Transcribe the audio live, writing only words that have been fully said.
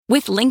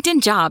With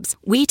LinkedIn Jobs,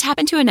 we tap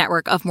into a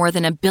network of more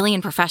than 1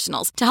 billion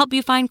professionals to help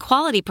you find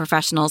quality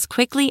professionals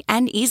quickly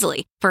and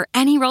easily for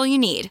any role you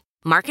need.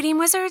 Marketing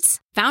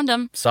wizards? Found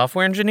them.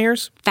 Software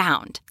engineers?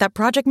 Found. That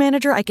project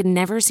manager I could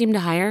never seem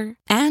to hire?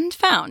 And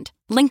found.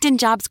 LinkedIn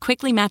Jobs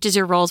quickly matches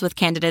your roles with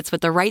candidates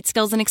with the right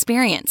skills and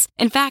experience.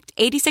 In fact,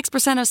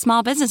 86% of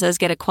small businesses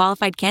get a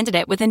qualified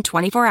candidate within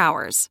 24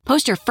 hours.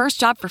 Post your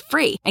first job for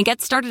free and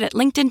get started at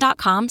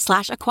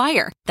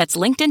linkedin.com/acquire. That's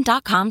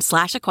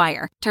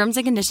linkedin.com/acquire. Terms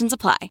and conditions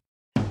apply.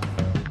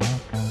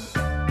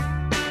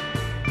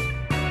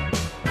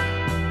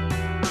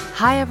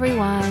 Hi,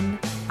 everyone.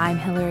 I'm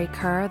Hillary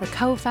Kerr, the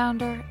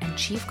co-founder and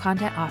chief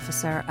content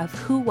officer of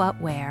Who, What,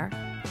 Where,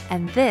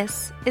 and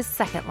this is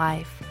Second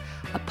Life,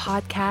 a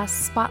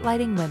podcast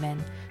spotlighting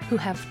women who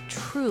have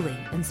truly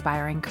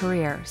inspiring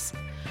careers.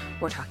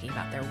 We're talking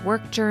about their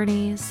work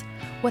journeys,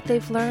 what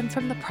they've learned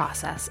from the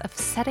process of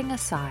setting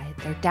aside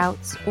their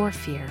doubts or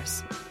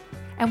fears,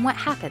 and what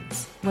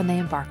happens when they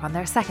embark on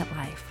their second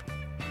life.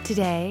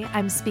 Today,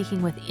 I'm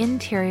speaking with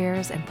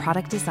interiors and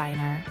product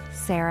designer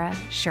Sarah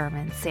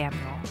Sherman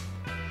Samuel.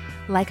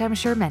 Like I'm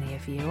sure many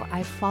of you,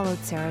 I've followed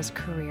Sarah's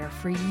career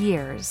for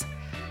years,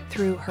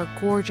 through her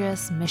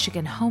gorgeous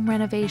Michigan home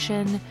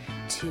renovation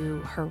to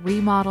her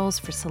remodels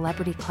for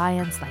celebrity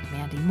clients like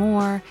Mandy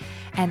Moore,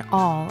 and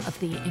all of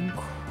the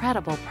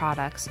incredible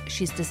products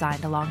she's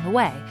designed along the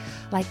way,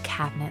 like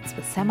cabinets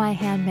with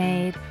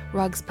semi-handmade,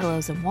 rugs,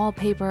 pillows, and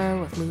wallpaper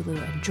with Lulu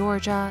and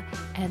Georgia,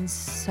 and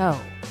so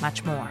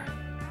much more.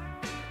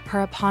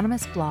 Her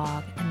eponymous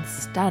blog and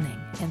stunning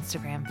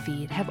Instagram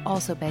feed have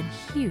also been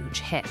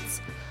huge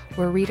hits,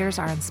 where readers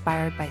are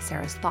inspired by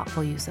Sarah's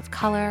thoughtful use of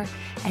color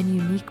and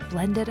unique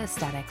blended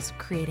aesthetics,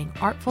 creating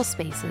artful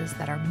spaces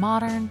that are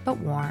modern but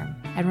warm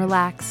and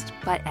relaxed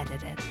but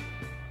edited.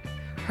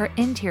 Her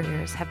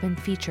interiors have been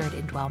featured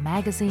in Dwell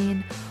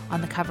magazine, on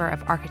the cover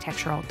of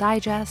Architectural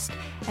Digest,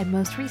 and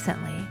most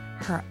recently,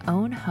 her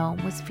own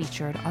home was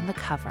featured on the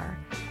cover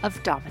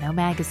of Domino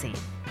magazine.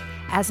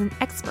 As an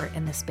expert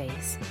in the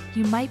space,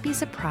 you might be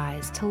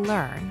surprised to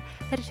learn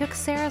that it took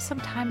Sarah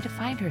some time to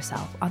find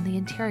herself on the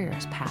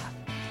interiors path,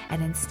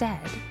 and instead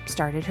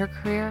started her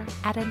career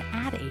at an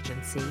ad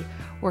agency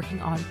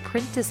working on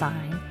print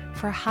design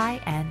for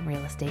high-end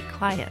real estate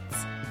clients.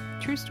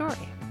 True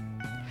story.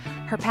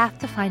 Her path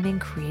to finding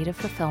creative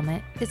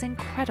fulfillment is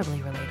incredibly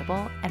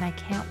relatable, and I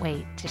can't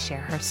wait to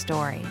share her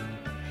story.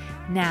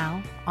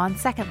 Now, on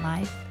Second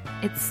Life,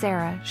 it's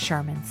Sarah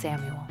Sherman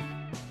Samuel.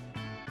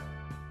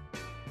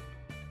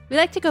 We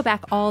like to go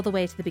back all the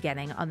way to the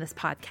beginning on this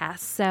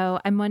podcast,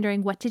 so I'm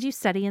wondering, what did you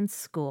study in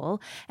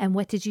school, and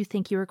what did you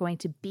think you were going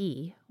to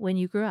be when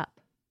you grew up?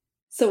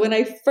 So when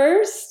I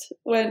first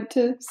went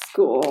to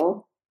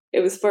school, it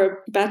was for a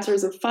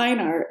Bachelor's of Fine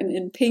Art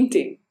in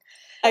painting.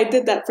 I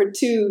did that for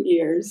 2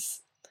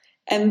 years,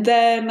 and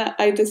then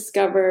I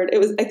discovered,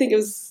 I think it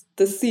was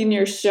the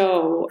senior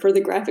show for the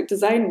graphic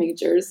design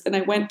majors, and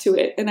I went to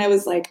it, and I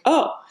was like,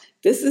 oh,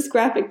 this is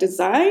graphic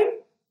design?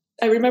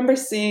 I remember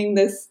seeing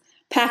this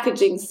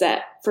packaging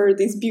set for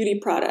these beauty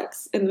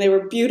products, and they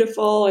were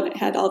beautiful, and it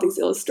had all these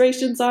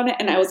illustrations on it,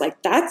 and I was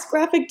like, that's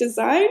graphic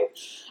design?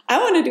 I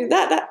want to do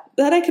that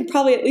I could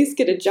probably at least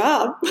get a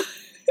job.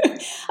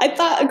 I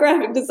thought a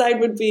graphic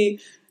design it'd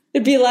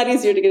be a lot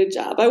easier to get a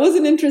job. I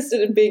wasn't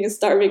interested in being a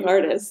starving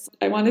artist.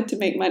 I wanted to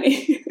make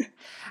money.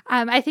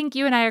 I think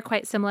you and I are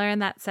quite similar in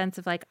that sense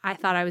of, like, I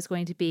thought I was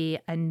going to be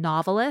a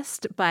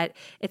novelist, but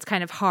it's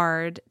kind of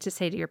hard to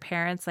say to your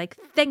parents, like,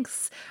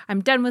 thanks,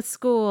 I'm done with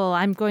school,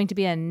 I'm going to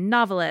be a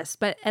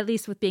novelist. But at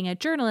least with being a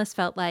journalist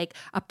felt like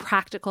a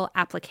practical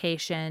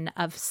application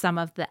of some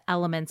of the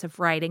elements of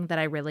writing that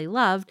I really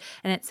loved.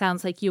 And it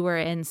sounds like you were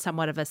in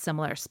somewhat of a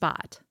similar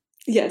spot.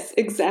 Yes,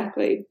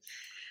 exactly.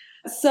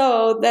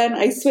 So then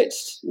I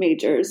switched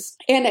majors,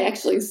 and I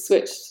actually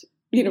switched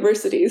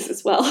universities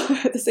as well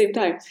at the same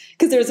time,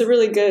 because there was a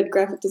really good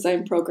graphic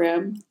design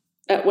program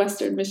at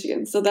Western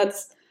Michigan. So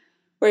that's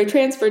where I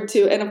transferred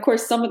to. And of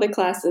course, some of the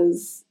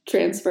classes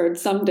transferred,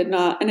 some did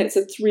not. And it's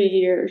a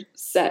 3-year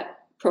set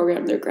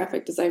program, their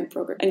graphic design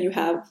program. And you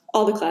have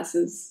all the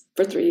classes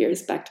for 3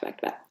 years back to back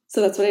to back.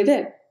 So that's what I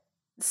did.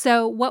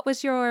 So what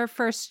was your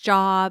first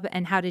job,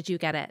 and how did you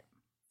get it?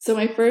 So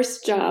my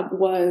first job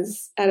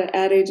was at an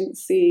ad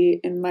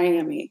agency in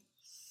Miami.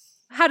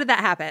 How did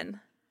that happen?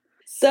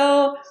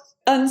 So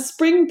on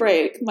spring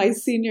break, my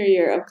senior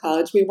year of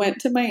college, we went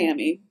to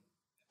Miami.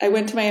 I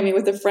went to Miami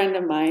with a friend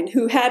of mine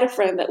who had a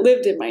friend that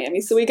lived in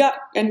Miami. So we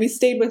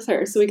stayed with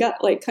her. So we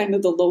got like kind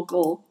of the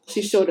local,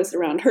 she showed us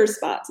around her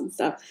spots and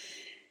stuff.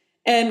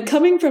 And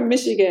coming from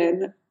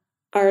Michigan,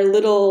 our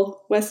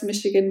little West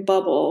Michigan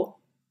bubble,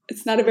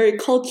 it's not a very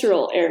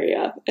cultural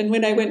area. And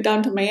when I went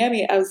down to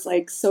Miami, I was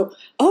like,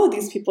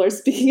 these people are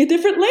speaking a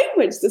different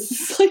language. This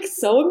is like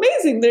so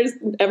amazing.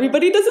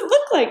 Everybody doesn't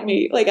look like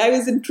me. Like, I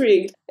was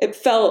intrigued. It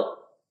felt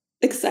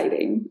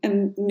exciting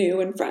and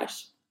new and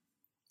fresh.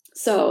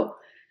 So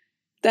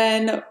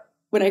then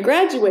when I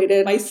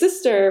graduated, my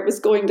sister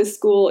was going to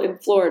school in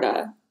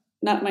Florida,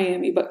 not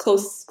Miami, but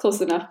close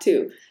enough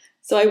too.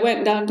 So I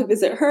went down to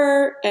visit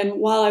her. And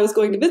while I was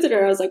going to visit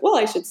her, I was like, well,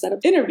 I should set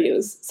up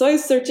interviews. So I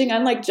was searching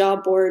on like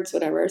job boards,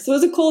 whatever. So it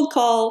was a cold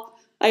call.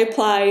 I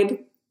applied.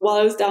 While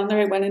I was down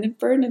there, I went in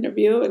for an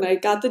interview and I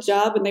got the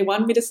job and they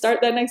wanted me to start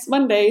that next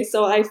Monday.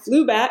 So I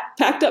flew back,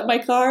 packed up my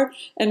car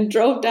and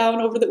drove down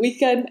over the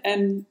weekend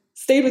and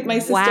stayed with my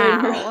sister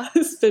and her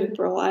husband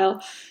for a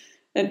while.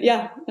 And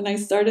and I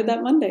started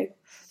that Monday.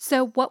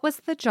 So what was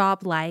the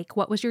job like?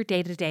 What was your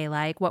day-to-day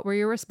like? What were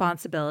your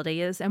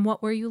responsibilities and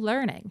what were you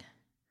learning?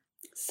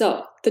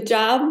 So the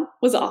job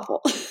was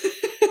awful.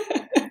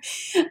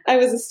 I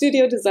was a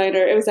studio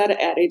designer. It was at an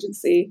ad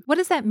agency. What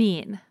does that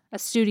mean? A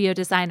studio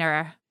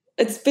designer?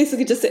 It's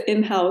basically just an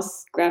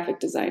in-house graphic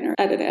designer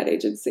at an ad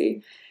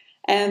agency.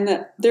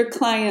 And their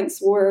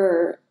clients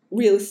were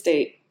real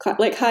estate,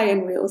 like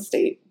high-end real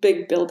estate,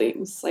 big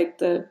buildings, like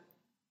the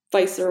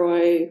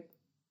Viceroy,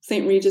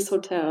 St. Regis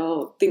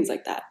Hotel, things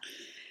like that.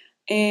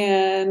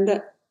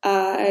 And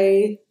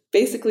I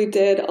basically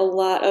did a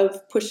lot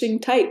of pushing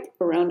type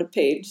around a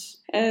page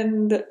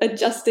and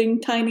adjusting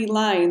tiny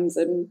lines.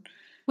 And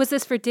was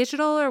this for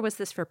digital or was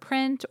this for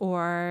print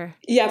or?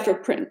 Yeah, for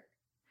print.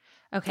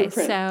 Okay,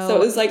 so it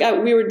was like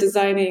we were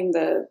designing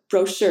the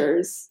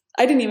brochures.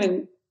 At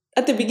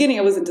the beginning,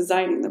 I wasn't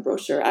designing the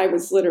brochure. I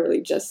was literally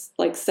just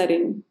like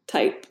setting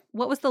type.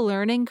 What was the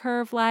learning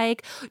curve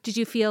like? Did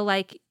you feel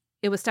like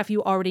it was stuff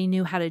you already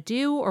knew how to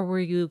do, or were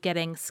you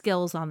getting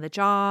skills on the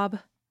job?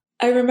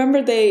 I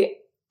remember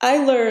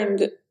I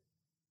learned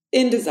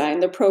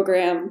InDesign, the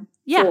program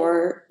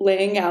for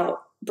laying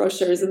out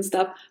brochures and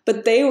stuff,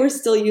 but they were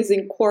still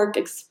using Quark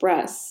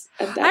Express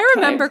at that time. I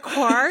remember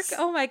Quark.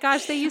 Oh my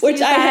gosh, they used to use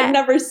which I had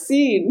never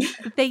seen.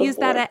 They used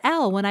that at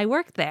Elle when I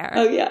worked there.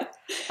 Oh yeah.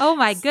 Oh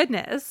my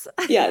goodness.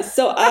 Yeah,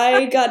 so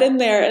I got in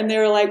there and they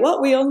were like,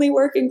 "Well, we only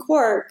work in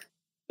Quark.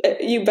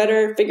 You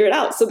better figure it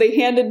out." So they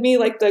handed me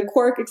like the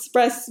Quark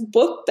Express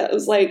book that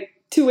was like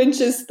 2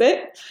 inches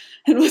thick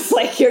and was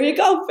like, "Here you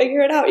go,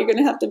 figure it out. You're going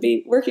to have to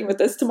be working with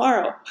this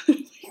tomorrow."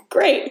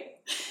 Great.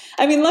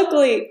 I mean,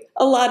 luckily,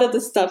 a lot of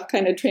the stuff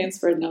kind of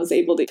transferred and I was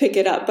able to pick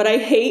it up. But I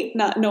hate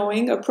not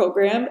knowing a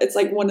program. It's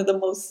like one of the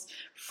most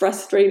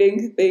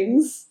frustrating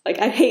things. Like,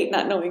 I hate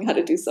not knowing how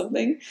to do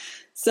something.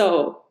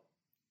 So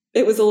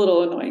it was a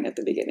little annoying at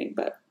the beginning,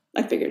 but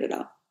I figured it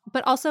out.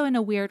 But also in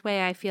a weird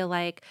way, I feel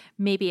like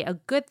maybe a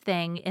good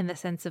thing in the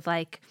sense of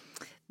like,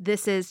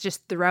 this is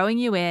just throwing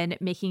you in,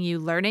 making you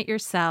learn it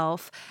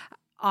yourself.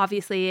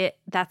 Obviously,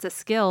 that's a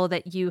skill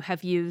that you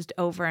have used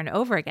over and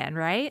over again,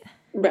 right?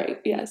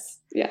 Right. Yes,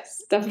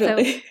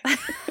 definitely. So,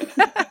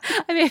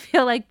 I mean, I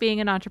feel like being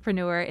an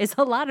entrepreneur is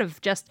a lot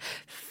of just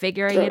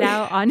figuring it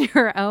out on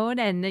your own,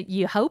 and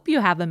you hope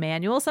you have a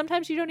manual.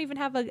 Sometimes you don't even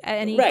have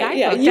any guidebook.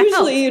 Yeah.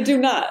 Usually you do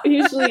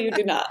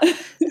not.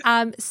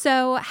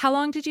 So how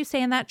long did you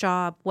stay in that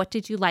job? What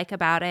did you like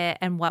about it,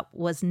 and what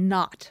was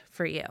not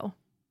for you?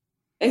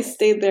 I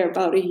stayed there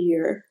about a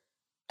year.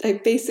 I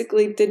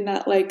basically did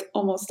not like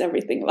almost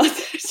everything about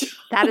that job.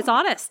 That is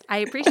honest. I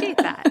appreciate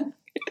that.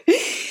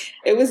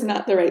 It was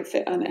not the right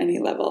fit on any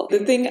level. The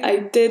thing I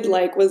did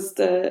like was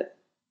the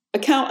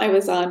account I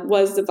was on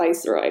was the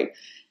Viceroy.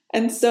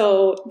 And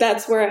so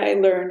that's where I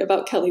learned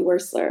about Kelly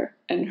Wearstler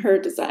and her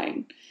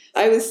design.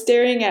 I was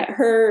staring at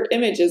her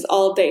images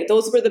all day.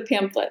 Those were the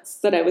pamphlets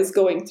that I was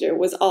going through,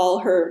 was all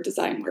her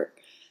design work.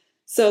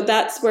 So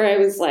that's where I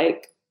was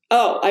like,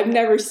 oh, I've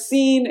never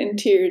seen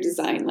interior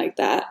design like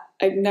that.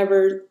 I've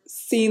never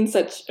seen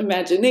such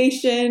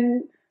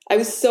imagination. I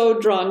was so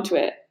drawn to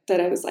it that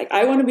I was like,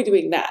 I want to be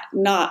doing that,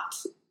 not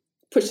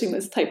pushing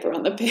this type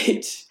around the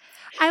page.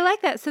 I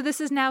like that. So this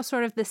is now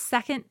sort of the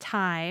second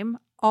time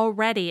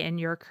already in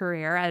your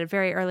career at a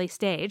very early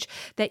stage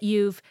that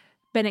you've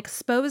been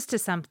exposed to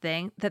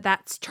something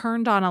that's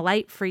turned on a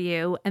light for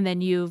you, and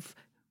then you've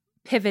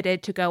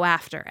pivoted to go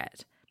after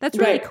it. That's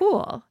really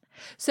cool.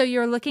 So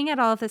you're looking at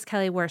all of this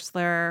Kelly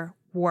Wearstler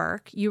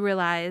work. You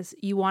realize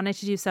you wanted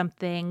to do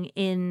something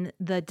in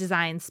the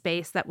design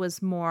space that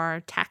was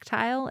more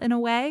tactile in a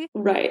way.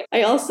 Right.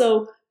 I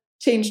also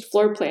changed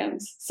floor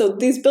plans. So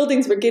these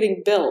buildings were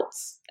getting built,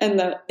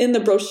 and in the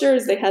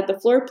brochures, they had the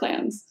floor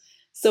plans.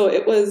 So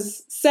it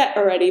was set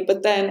already,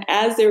 but then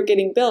as they were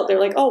getting built, they're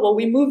like, oh, well,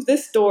 we moved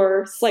this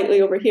door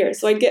slightly over here.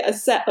 So I get a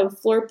set of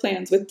floor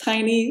plans with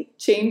tiny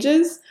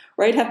changes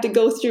where I'd have to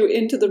go through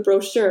into the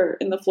brochure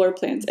in the floor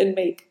plans and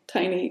make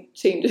tiny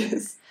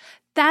changes.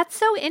 That's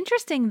so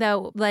interesting,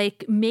 though,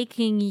 like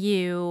making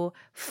you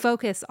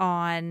focus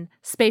on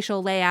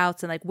spatial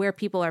layouts and like where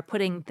people are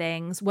putting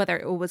things, whether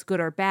it was good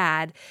or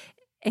bad,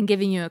 and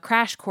giving you a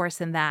crash course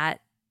in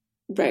that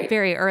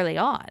very early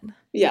on.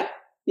 Yeah.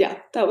 Yeah.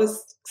 That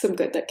was some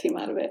good that came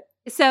out of it.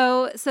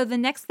 So the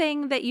next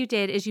thing that you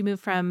did is you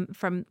moved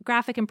from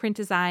graphic and print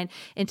design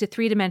into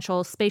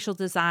three-dimensional spatial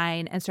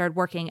design and started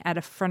working at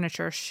a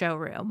furniture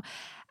showroom.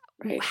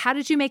 Right. How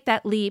did you make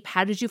that leap?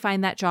 How did you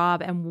find that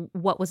job? And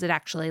what was it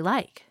actually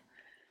like?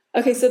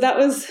 Okay, so that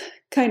was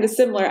kind of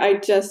similar. I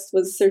just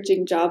was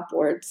searching job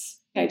boards.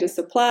 I just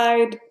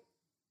applied,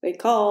 they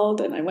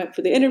called and I went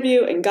for the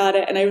interview and got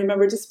it. And I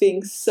remember just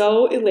being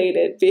so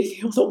elated being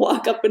able to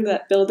walk up into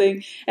that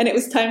building. And it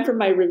was time for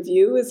my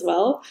review as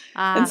well.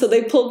 And so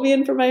they pulled me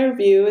in for my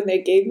review and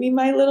they gave me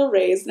my little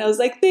raise. And I was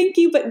like, thank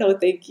you, but no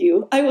thank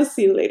you. I will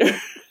see you later.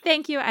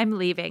 Thank you. I'm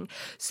leaving.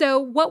 So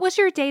what was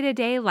your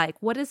day-to-day like?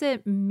 What does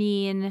it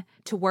mean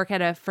to work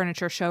at a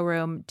furniture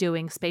showroom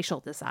doing spatial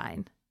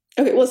design?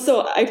 Okay, well,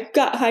 so I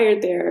got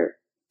hired there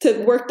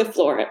to work the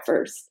floor at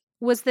first.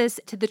 Was this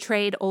to the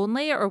trade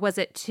only or was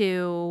it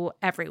to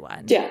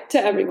everyone? Yeah, to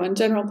everyone,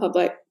 general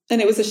public.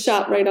 And it was a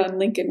shop right on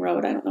Lincoln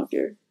Road. I don't know if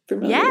you're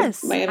familiar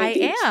with Miami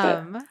Beach. Yes, I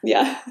am.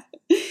 Yeah.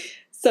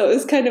 So it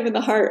was kind of in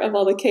the heart of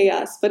all the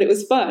chaos, but it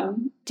was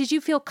fun. Did you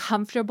feel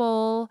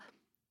comfortable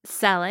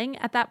selling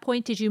at that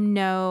point? Did you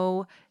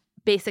know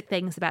basic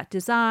things about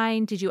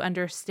design? Did you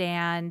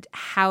understand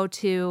how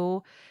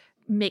to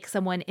make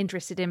someone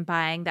interested in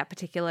buying that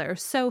particular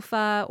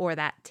sofa or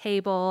that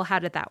table? How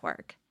did that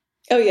work?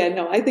 Oh, yeah,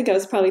 no, I think I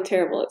was probably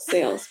terrible at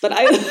sales, but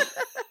I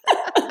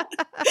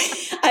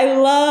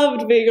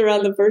loved being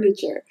around the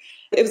furniture.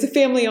 It was a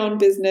family-owned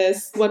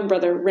business. One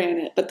brother ran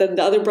it, but then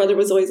the other brother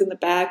was always in the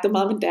back. The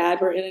mom and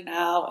dad were in and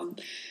out.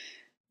 And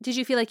did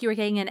you feel like you were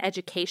getting an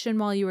education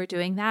while you were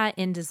doing that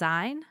in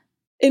design?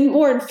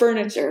 More in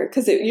furniture,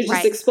 because you're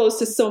just exposed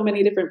to so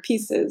many different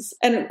pieces.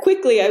 And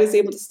quickly I was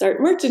able to start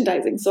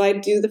merchandising. So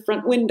I'd do the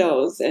front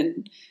windows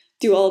and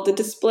do all the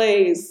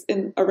displays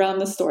around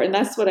the store. And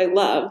that's what I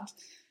loved.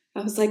 I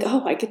was like,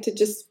 oh, I get to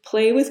just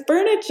play with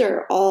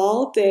furniture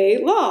all day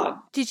long.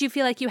 Did you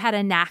feel like you had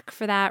a knack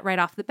for that right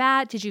off the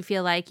bat? Did you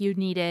feel like you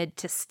needed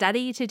to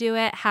study to do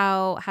it?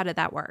 How did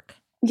that work?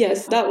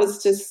 Yes, that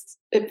was just,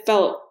 it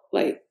felt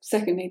like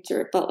second nature.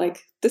 It felt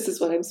like this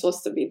is what I'm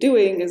supposed to be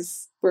doing,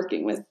 is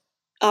working with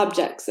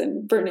objects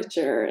and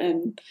furniture.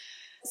 And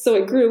so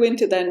it grew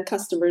into then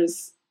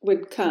customers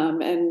would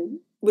come and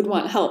would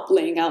want help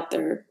laying out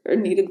or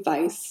need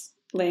advice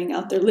laying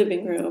out their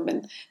living room,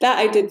 and that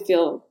I did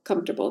feel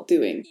comfortable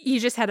doing. You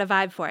just had a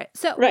vibe for it.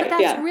 So right,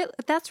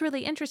 but that's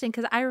really interesting,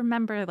 because I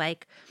remember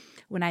like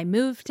when I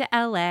moved to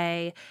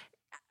LA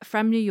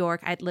from New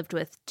York, I'd lived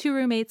with 2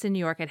 roommates in New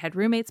York. I'd had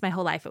roommates my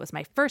whole life. It was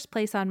my first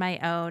place on my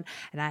own,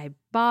 and I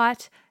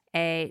bought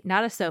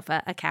not a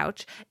sofa, a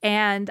couch.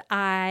 And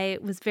I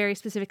was very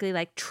specifically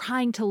like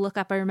trying to look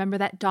up. I remember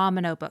that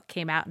Domino book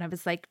came out and I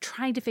was like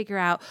trying to figure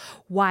out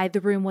why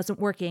the room wasn't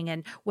working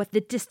and what the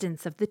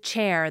distance of the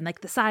chair and like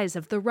the size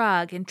of the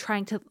rug, and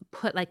trying to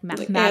put like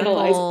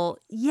mathematical,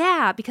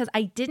 because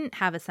I didn't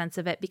have a sense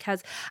of it,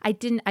 because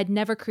I'd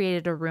never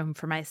created a room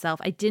for myself.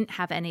 I didn't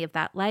have any of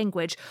that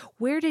language.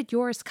 Where did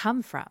yours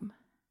come from?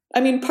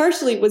 I mean,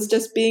 partially was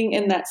just being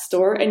in that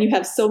store and you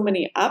have so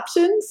many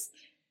options.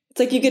 It's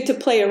like you get to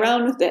play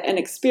around with it and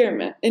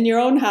experiment. In your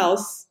own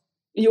house,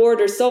 you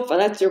order sofa.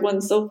 That's your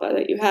one sofa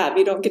that you have.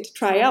 You don't get to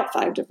try out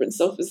 5 different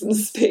sofas in the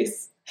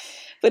space.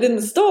 But in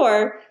the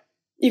store,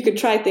 you could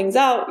try things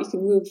out. You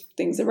can move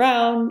things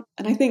around.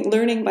 And I think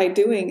learning by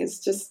doing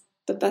is just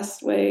the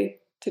best way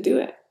to do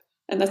it.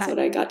 And that's what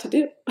I got to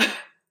do.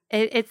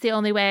 It's the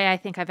only way I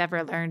think I've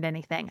ever learned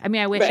anything. I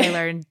mean, I wish I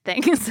learned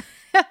things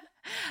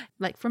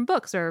like from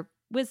books or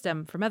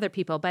wisdom from other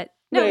people, but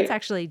no, it's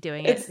actually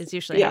doing it. It's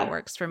usually how it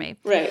works for me.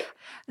 Right.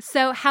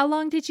 So how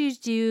long did you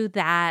do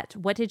that?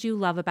 What did you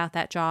love about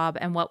that job?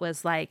 And what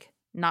was like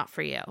not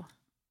for you?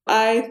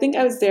 I think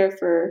I was there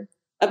for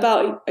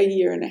about a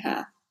year and a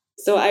half.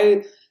 So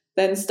I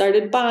then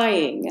started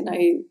buying, and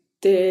I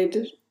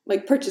did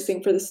like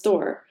purchasing for the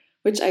store,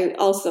 which I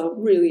also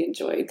really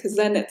enjoyed, because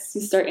then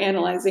you start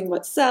analyzing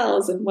what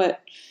sells and what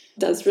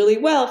does really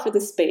well for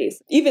the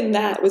space. Even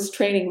that was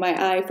training my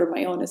eye for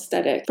my own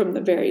aesthetic from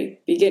the very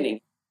beginning.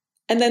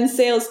 And then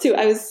sales too.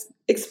 I was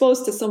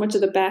exposed to so much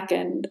of the back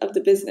end of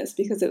the business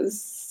because it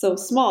was so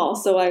small.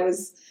 So I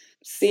was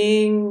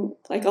seeing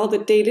like all the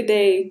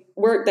day-to-day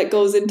work that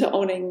goes into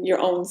owning your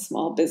own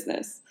small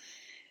business.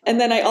 And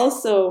then I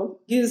also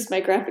used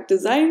my graphic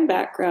design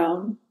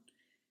background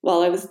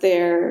while I was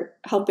there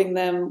helping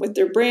them with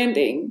their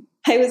branding.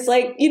 I was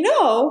like,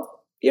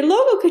 your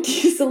logo could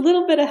use a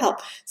little bit of help.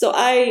 So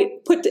I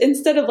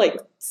instead of like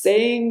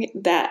saying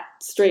that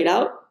straight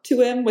out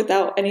to him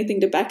without anything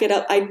to back it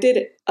up, I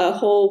did a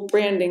whole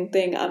branding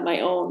thing on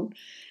my own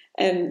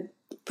and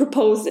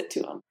proposed it to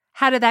him.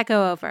 How did that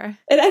go over?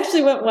 It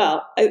actually went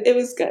well. It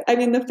was good. I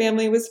mean, the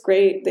family was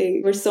great.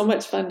 They were so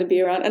much fun to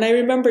be around. And I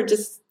remember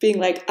just being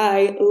like,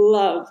 I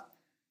love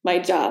my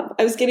job.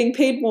 I was getting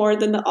paid more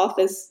than the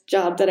office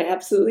job that I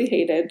absolutely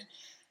hated.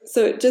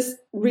 So it just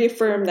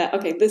reaffirmed that,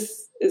 okay,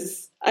 this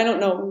is, I don't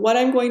know what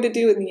I'm going to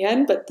do in the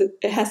end, but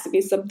it has to be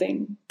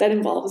something that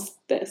involves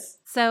this.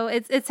 So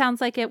it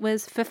sounds like it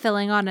was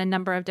fulfilling on a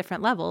number of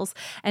different levels.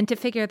 And to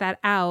figure that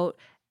out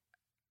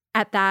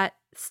at that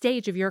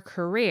stage of your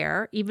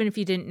career, even if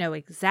you didn't know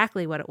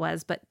exactly what it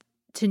was, but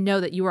to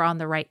know that you were on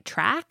the right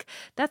track,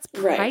 that's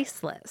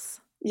priceless.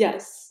 Right.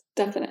 Yes,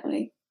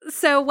 definitely.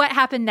 So what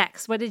happened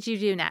next? What did you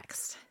do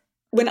next?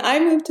 When I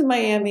moved to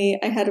Miami,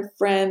 I had a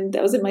friend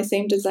that was in my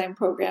same design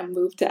program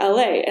move to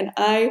LA, and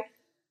I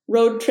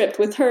road tripped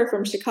with her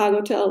from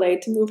Chicago to LA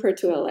to move her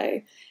to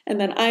LA. And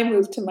then I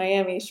moved to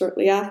Miami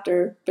shortly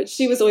after, but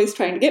she was always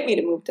trying to get me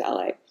to move to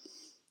LA.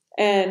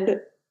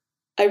 And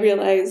I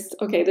realized,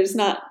 okay, there's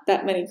not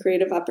as many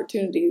creative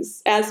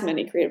opportunities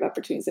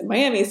in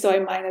Miami, so I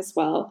might as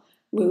well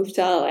move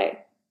to LA.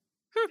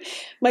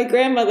 My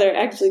grandmother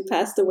actually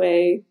passed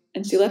away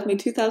and she left me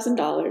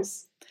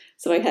 $2,000.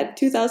 So I had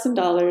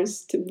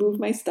 $2,000 to move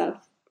my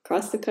stuff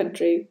across the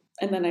country,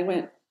 and then I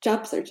went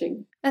job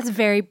searching. That's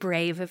very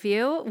brave of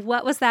you.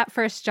 What was that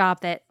first job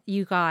that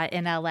you got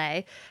in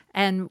LA,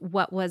 and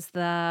what was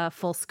the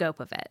full scope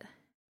of it?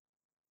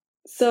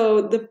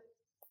 So the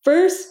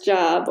first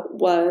job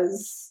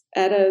was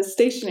at a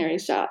stationery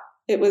shop.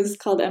 It was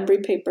called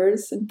Embry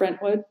Papers in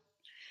Brentwood,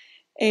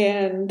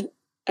 and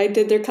I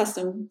did their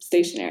custom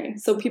stationery.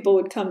 So people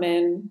would come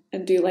in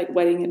and do like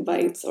wedding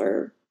invites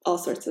or all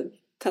sorts of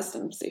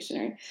custom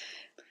stationery.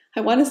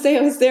 I want to say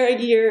I was there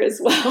a year as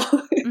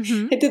well.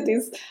 Mm-hmm. I did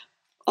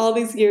all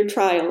these year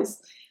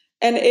trials,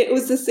 and it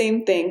was the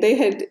same thing. They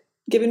had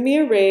given me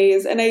a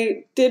raise, and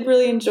I did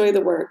really enjoy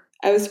the work.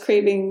 I was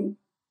craving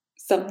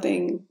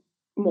something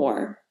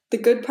more. The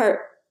good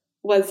part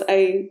was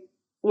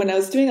when I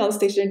was doing all the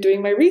stationery,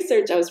 doing my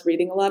research, I was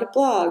reading a lot of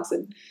blogs,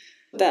 and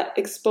that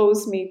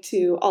exposed me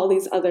to all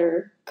these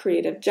other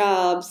creative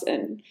jobs.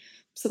 And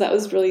so that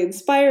was really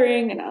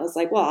inspiring. And I was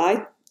like, well,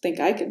 I think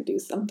I can do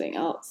something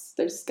else.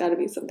 There's got to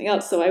be something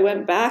else. So I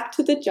went back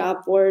to the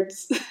job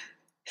boards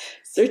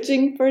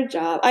searching for a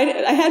job. I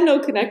had no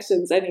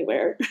connections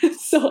anywhere.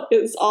 So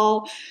it was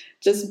all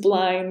just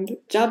blind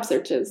job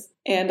searches.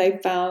 And I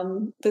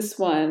found this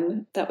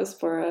one that was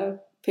for a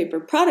paper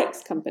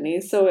products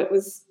company. So it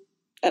was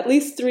at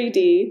least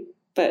 3D,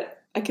 but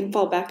I can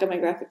fall back on my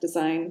graphic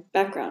design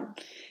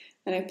background.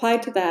 And I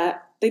applied to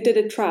that. They did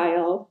a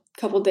trial,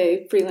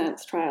 couple-day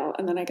freelance trial,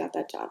 and then I got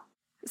that job.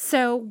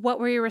 So what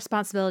were your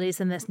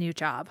responsibilities in this new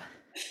job?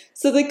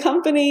 So the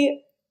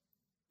company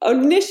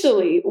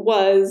initially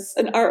was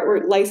an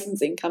artwork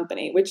licensing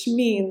company, which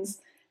means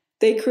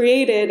they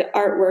created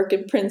artwork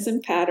in prints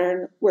and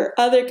pattern where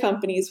other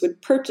companies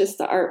would purchase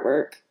the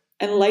artwork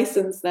and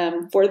license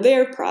them for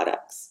their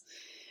products.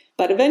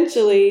 But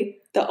eventually,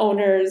 the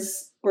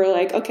owners were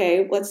like,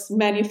 okay, let's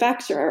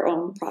manufacture our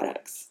own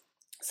products.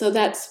 So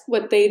that's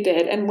what they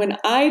did. And when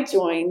I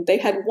joined, they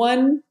had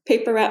one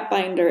paper wrap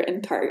binder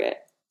in Target.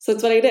 So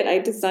that's what I did. I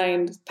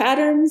designed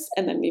patterns,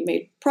 and then we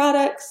made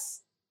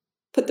products,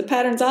 put the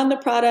patterns on the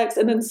products,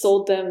 and then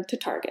sold them to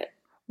Target.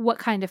 What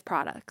kind of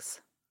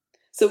products?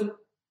 So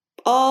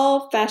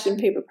all fashion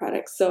paper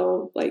products.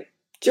 So like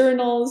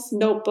journals,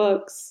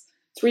 notebooks,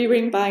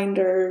 3-ring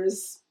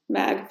binders,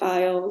 mag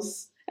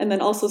files, and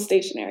then also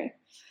stationery.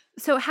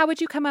 So how would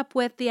you come up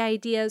with the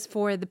ideas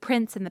for the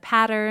prints and the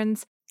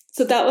patterns?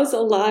 So that was a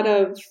lot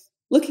of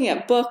looking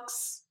at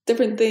books,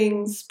 different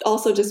things,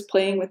 also just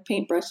playing with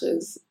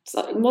paintbrushes.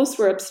 So most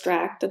were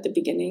abstract at the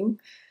beginning,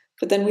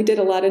 but then we did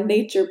a lot of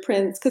nature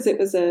prints because it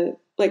was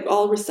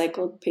all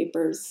recycled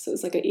papers. So it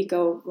was like an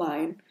eco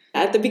line.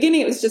 At the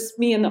beginning, it was just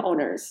me and the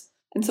owners.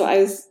 And so I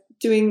was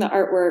doing the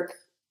artwork.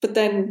 But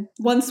then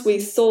once we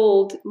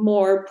sold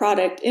more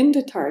product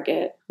into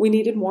Target, we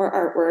needed more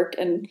artwork.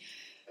 And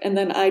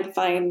then I'd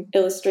find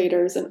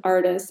illustrators and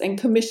artists and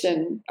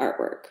commission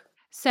artwork.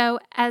 So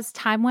as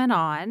time went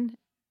on,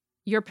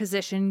 your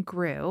position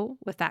grew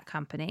with that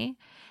company,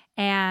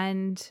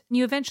 and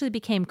you eventually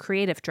became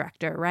creative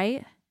director,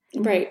 right?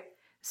 Right.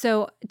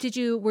 So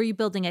were you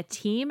building a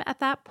team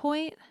at that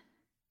point?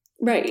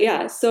 Right,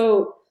 yeah.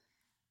 So.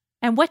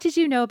 And what did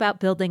you know about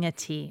building a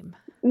team?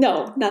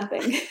 No,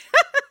 nothing.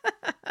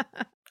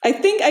 I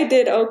think I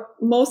did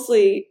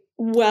mostly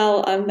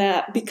well on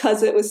that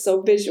because it was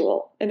so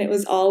visual, and it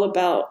was all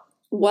about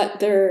what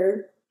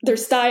their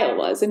style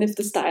was and if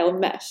the style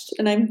meshed.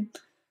 And I'm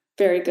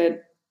very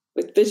good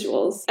with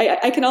visuals.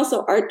 I can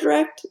also art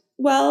direct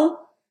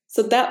well.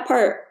 So that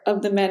part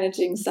of the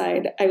managing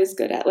side I was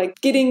good at, like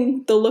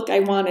getting the look I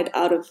wanted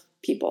out of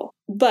people.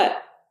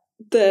 But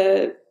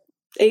the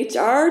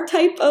HR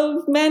type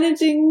of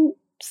managing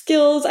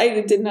skills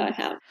I did not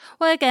have.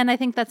 Well, again, I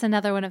think that's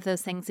another one of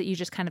those things that you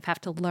just kind of have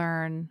to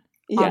learn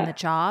on the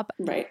job.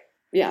 Right.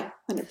 Yeah.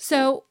 100%.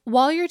 So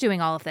while you're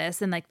doing all of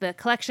this, and like the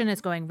collection is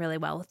going really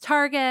well with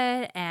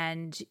Target,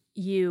 and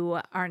you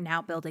are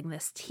now building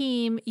this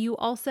team, you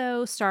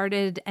also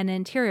started an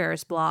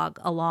interiors blog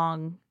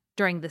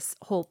during this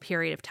whole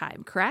period of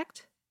time,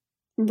 correct?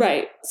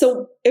 Right.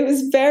 So it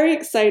was very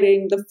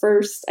exciting the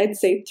first, I'd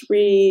say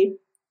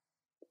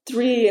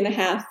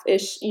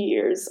 3.5-ish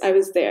years I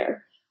was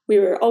there. We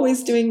were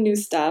always doing new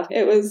stuff.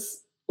 It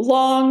was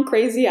long,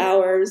 crazy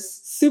hours,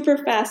 super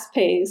fast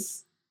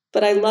pace,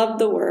 but I loved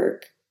the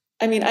work.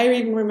 I mean, I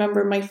even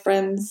remember my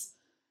friends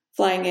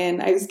flying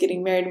in. I was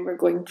getting married and we were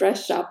going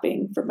dress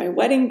shopping for my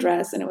wedding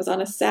dress, and it was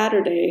on a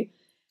Saturday.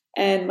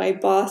 And my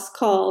boss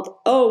called,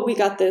 oh, we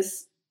got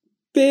this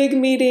big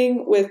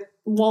meeting with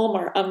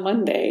Walmart on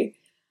Monday.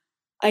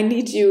 I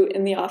need you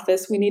in the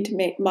office. We need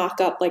to mock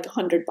up like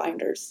 100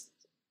 binders.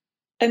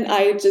 And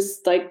I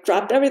just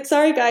dropped everything.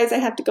 Sorry, guys, I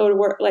have to go to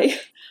work.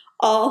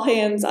 all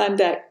hands on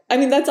deck. I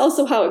mean, that's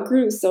also how it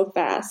grew so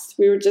fast.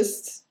 We were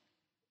just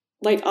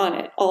like on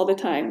it all the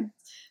time.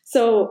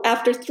 So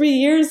after 3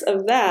 years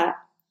of that,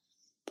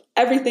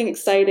 everything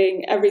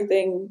exciting,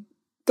 everything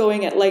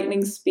going at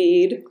lightning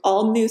speed,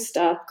 all new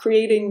stuff,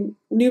 creating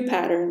new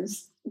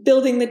patterns,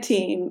 building the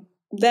team.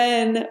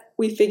 Then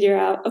we figure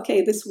out,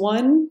 okay, this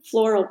one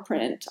floral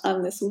print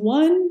on this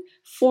one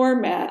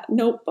format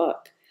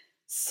notebook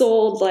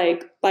sold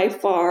like by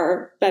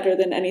far better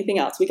than anything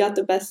else. We got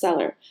the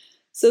bestseller.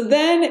 So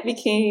then it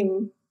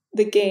became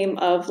the game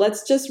of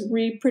let's just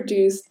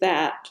reproduce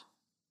that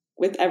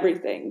with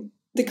everything.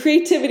 The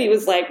creativity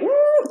was like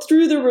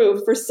through the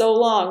roof for so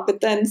long,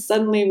 but then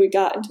suddenly we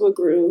got into a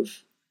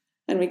groove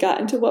and we got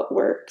into what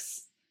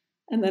works.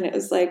 And then it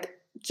was like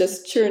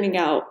just churning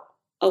out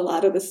a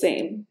lot of the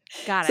same.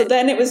 Got it. So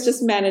then it was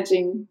just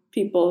managing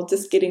people,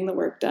 just getting the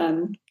work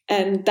done.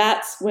 And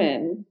that's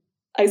when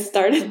I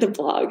started the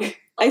blog.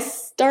 I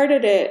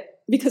started it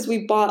because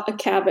we bought a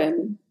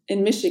cabin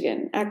in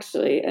Michigan,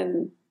 actually,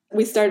 and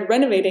we started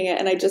renovating it.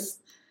 And I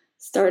just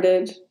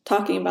started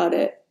talking about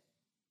it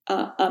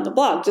on the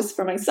blog, just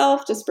for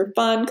myself, just for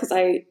fun, because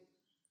I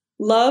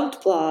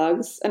loved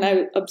blogs and I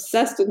was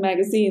obsessed with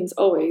magazines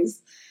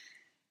always.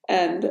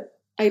 And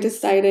I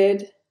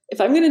decided, if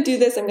I'm going to do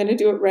this, I'm going to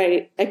do it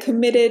right. I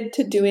committed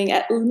to doing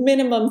at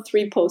minimum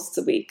 3 posts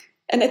a week.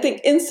 And I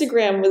think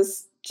Instagram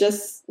was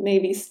just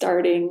maybe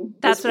starting.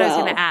 That's what I was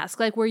going to ask.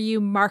 Like, were you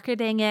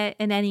marketing it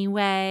in any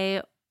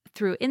way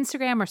through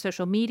Instagram or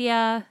social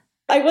media?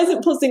 I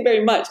wasn't posting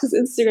very much because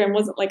Instagram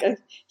wasn't like a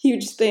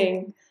huge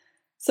thing.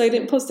 So I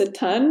didn't post a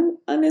ton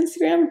on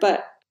Instagram,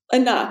 but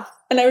enough.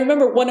 And I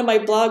remember one of my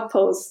blog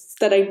posts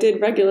that I did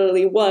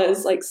regularly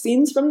was like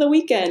scenes from the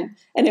weekend.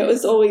 And it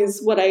was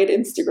always what I had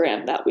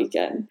Instagrammed that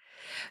weekend.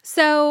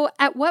 So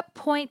at what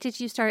point did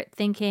you start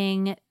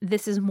thinking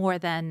this is more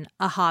than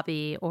a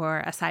hobby or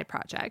a side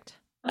project?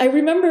 I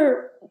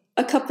remember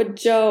A Cup of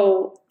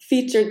Joe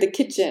featured the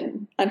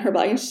kitchen on her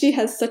blog. And she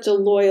has such a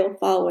loyal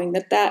following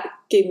that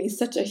gave me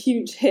such a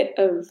huge hit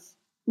of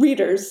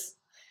readers.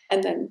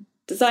 And then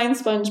Design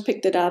Sponge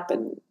picked it up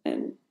and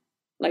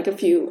like a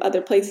few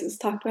other places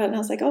talked about it. And I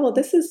was like, oh, well,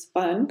 this is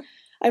fun.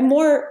 I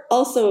more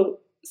also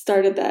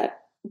started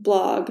that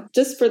blog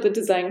just for the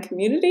design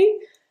community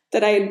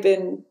that I had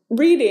been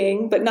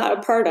reading, but not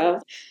a part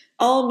of.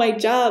 All my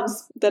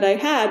jobs that I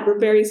had were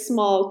very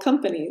small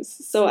companies.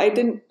 So I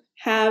didn't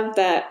have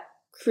that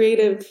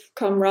creative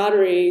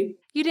camaraderie.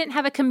 You didn't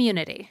have a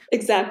community.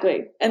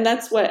 Exactly. And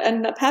that's what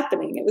ended up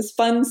happening. It was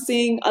fun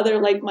seeing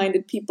other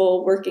like-minded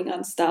people working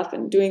on stuff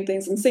and doing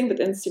things. And same with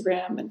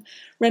Instagram and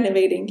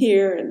renovating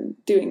here and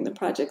doing the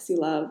projects you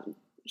love, and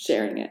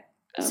sharing it.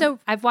 So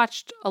I've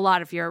watched a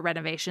lot of your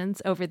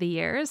renovations over the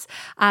years.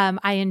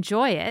 I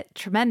enjoy it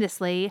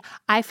tremendously.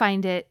 I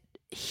find it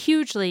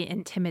hugely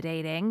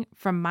intimidating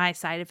from my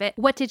side of it.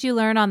 What did you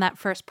learn on that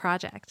first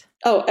project?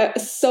 Oh,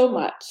 so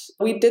much.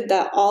 We did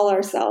that all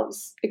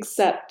ourselves,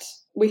 except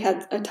we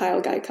had a tile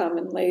guy come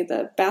and lay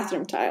the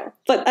bathroom tile.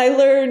 But I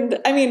learned,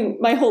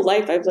 my whole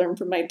life I've learned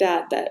from my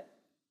dad that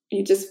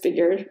you just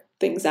figure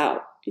things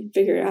out. You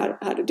figure out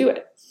how to do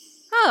it.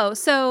 Oh,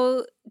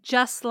 so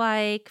just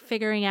like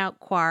figuring out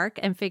Quark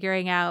and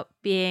figuring out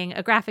being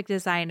a graphic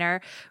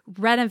designer,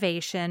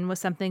 renovation was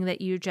something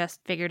that you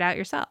just figured out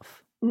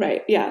yourself.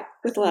 Right. Yeah.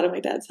 With a lot of my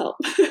dad's help.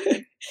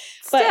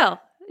 Still,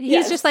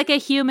 he's just like a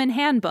human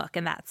handbook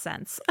in that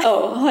sense.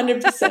 Oh,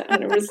 100%.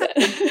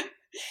 100%.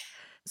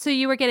 So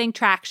you were getting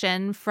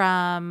traction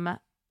from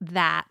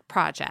that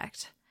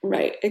project.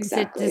 Right,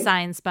 exactly.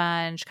 Design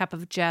Sponge, Cup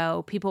of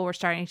Joe, people were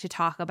starting to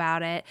talk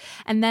about it.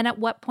 And then at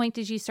what point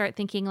did you start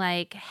thinking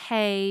like,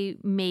 hey,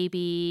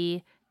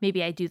 maybe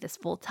I do this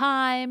full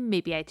time,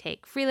 maybe I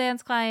take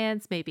freelance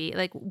clients, maybe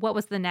like what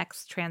was the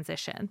next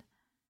transition?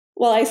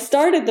 Well, I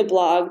started the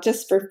blog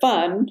just for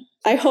fun.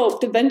 I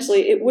hoped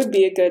eventually it would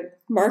be a good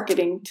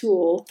marketing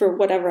tool for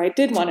whatever I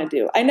did want to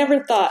do. I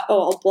never thought,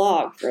 oh, I'll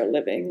blog for a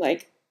living.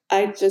 Like,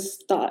 I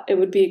just thought it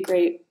would be a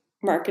great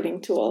marketing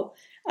tool.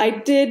 I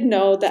did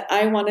know that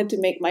I wanted to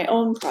make my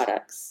own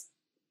products.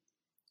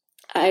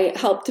 I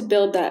helped to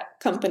build that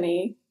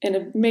company in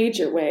a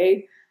major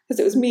way because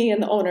it was me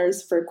and the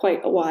owners for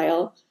quite a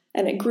while.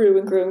 And it grew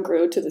and grew and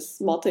grew to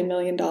this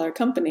multi-million-dollar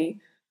company.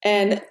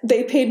 And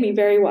they paid me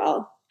very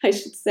well, I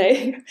should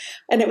say.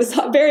 And it was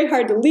very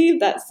hard to leave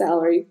that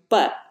salary.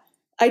 But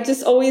I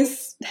just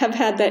always have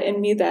had that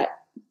in me, that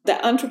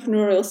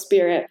entrepreneurial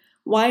spirit.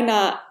 Why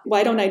not?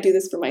 Why don't I do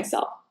this for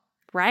myself?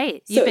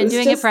 Right. You've been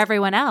doing it for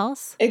everyone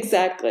else.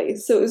 Exactly.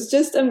 So it was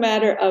just a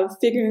matter of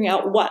figuring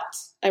out what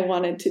I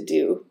wanted to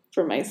do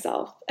for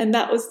myself. And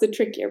that was the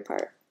trickier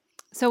part.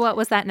 So what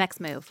was that next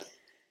move?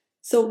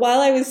 So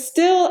while I was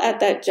still at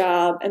that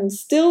job and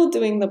still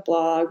doing the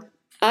blog,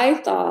 I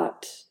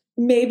thought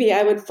maybe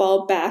I would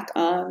fall back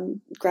on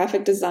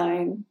graphic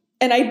design.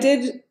 And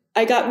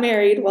I got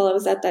married while I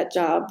was at that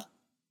job.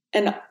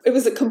 And it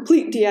was a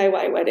complete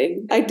DIY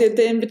wedding. I did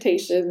the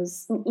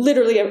invitations,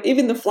 literally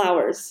even the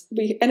flowers.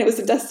 And it was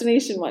a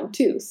destination one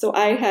too. So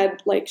I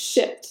had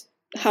shipped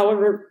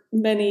however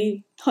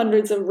many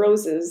hundreds of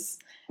roses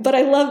But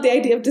I love the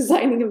idea of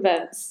designing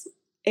events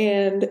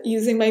and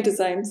using my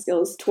design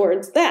skills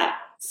towards that.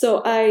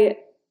 So I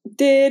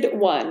did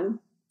one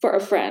for a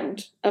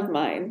friend of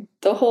mine.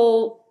 The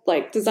whole,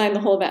 design the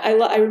whole event.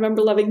 I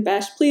remember loving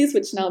Bash Please,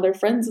 which now they're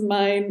friends of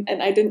mine,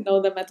 and I didn't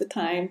know them at the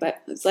time,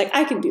 but it's like,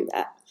 I can do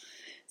that.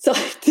 So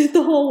I did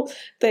the whole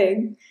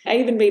thing. I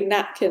even made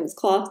napkins,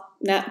 cloth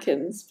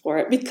napkins for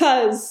it,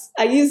 because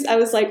I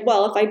was like,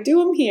 well, if I do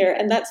them here,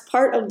 and that's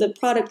part of the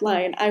product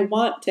line I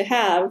want to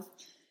have,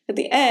 at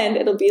the end,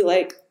 it'll be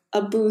like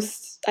a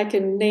boost. I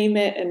can name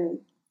it, and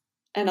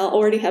I'll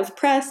already have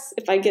press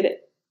if I get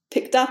it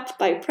picked up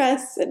by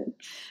press. And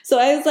so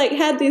I was like,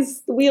 had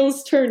these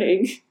wheels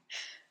turning.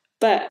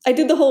 But I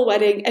did the whole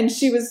wedding, and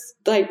she was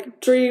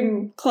like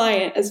dream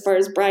client as far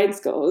as brides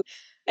go.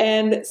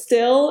 And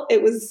still,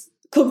 it was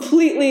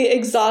completely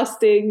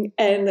exhausting.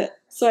 And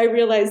so I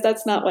realized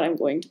that's not what I'm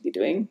going to be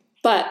doing.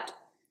 But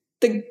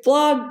the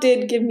blog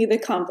did give me the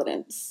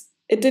confidence.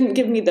 It didn't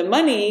give me the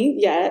money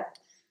yet,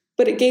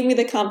 but it gave me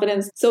the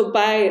confidence. So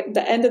by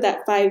the end of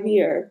that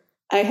 5-year,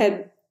 I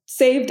had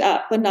saved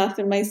up enough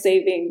in my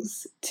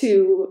savings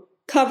to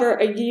cover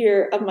a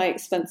year of my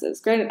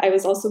expenses. Granted, I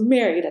was also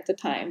married at the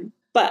time,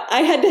 but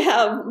I had to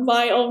have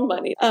my own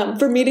money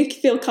for me to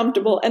feel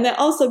comfortable. And that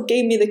also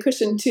gave me the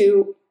cushion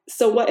to,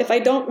 so what if I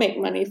don't make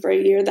money for a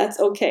year? That's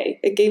okay.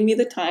 It gave me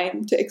the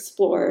time to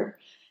explore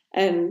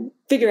and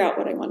figure out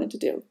what I wanted to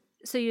do.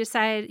 So you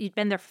decide, you'd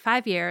been there for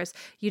 5 years.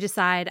 You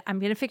decide, I'm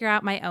going to figure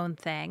out my own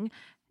thing,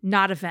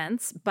 not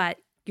events, but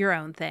your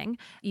own thing.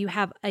 You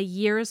have a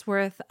year's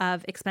worth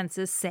of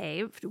expenses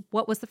saved.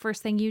 What was the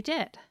first thing you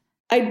did?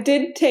 I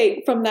did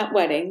take from that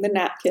wedding the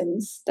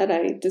napkins that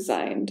I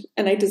designed,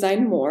 and I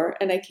designed more,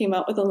 and I came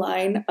out with a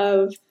line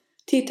of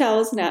tea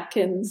towels,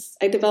 napkins.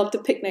 I developed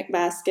a picnic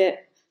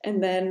basket,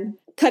 and then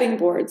cutting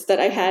boards that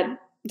I had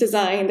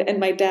designed and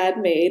my dad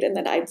made, and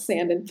then I'd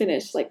sand and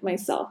finish like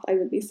myself. I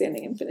would be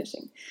sanding and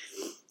finishing.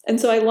 And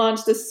so I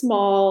launched this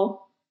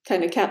small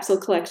kind of capsule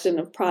collection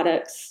of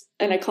products,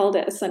 and I called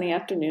it A Sunny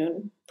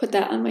Afternoon, put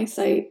that on my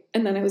site.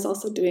 And then I was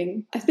also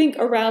doing, I think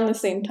around the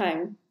same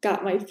time,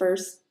 got my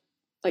first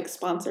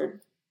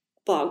sponsored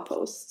blog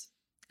post.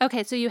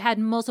 Okay, so you had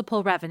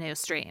multiple revenue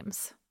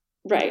streams.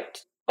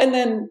 Right. And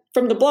then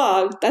from the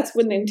blog, that's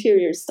when the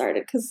interiors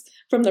started, because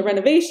from the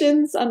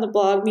renovations on the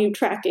blog, me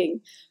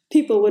tracking,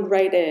 people would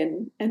write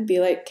in and be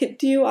like,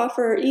 do you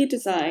offer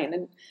e-design?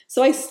 And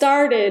so I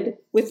started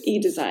with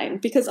e-design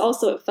because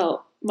also it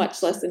felt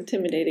much less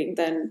intimidating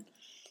than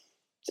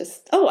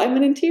just, oh, I'm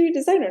an interior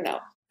designer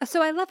now.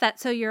 So I love that.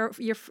 So you're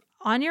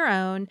on your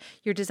own,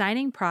 you're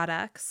designing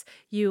products,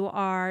 you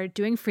are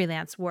doing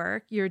freelance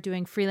work, you're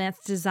doing freelance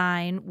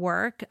design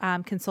work,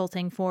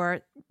 consulting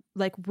for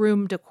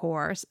room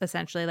decor,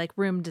 essentially like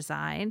room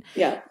design.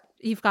 Yeah.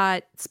 You've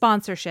got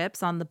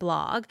sponsorships on the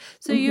blog.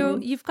 So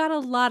you've got a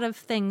lot of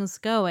things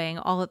going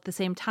all at the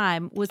same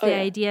time. Was the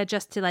idea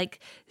just to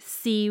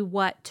see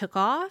what took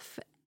off?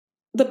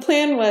 The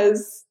plan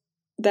was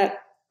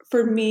that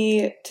for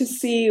me to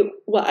see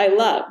what I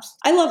loved.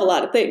 I love a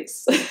lot of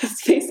things.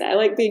 Let's face it. I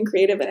like being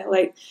creative, and I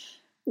like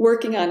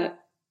working on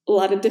a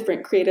lot of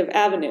different creative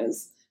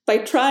avenues. By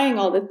trying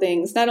all the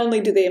things, not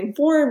only do they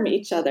inform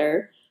each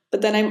other,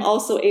 but then I'm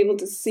also able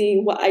to see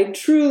what I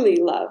truly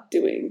love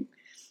doing.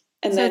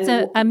 And so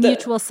then it's a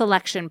mutual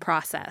selection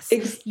process.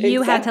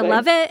 You had to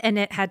love it, and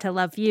it had to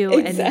love you,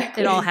 and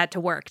it all had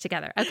to work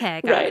together. Okay,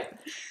 I got it.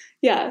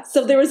 Yeah.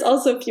 So there was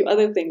also a few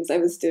other things I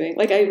was doing.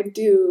 I would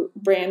do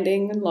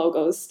branding and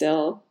logos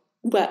still,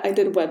 but I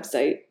did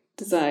website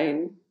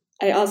design.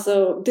 I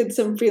also did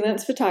some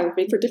freelance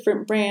photography for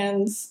different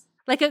brands.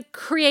 Like a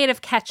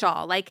creative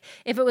catch-all.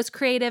 If it was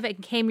creative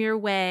and came your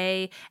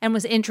way and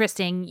was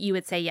interesting, you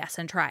would say yes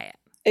and try it.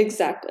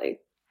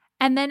 Exactly.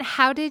 And then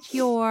how did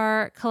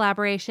your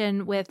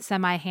collaboration with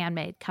Semi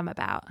Handmade come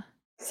about?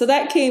 So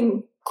that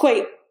came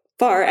quite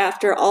far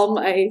after all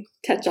my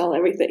catch-all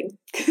everything,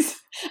 because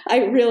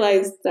I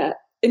realized that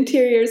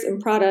interiors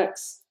and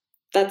products,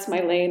 that's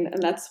my lane,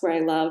 and that's where I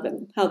love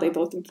and how they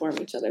both inform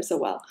each other so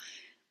well.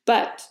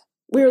 But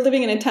we were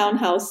living in a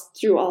townhouse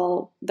through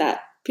all that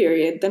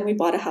period. Then we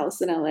bought a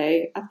house in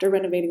LA after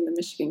renovating the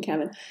Michigan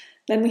cabin.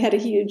 Then we had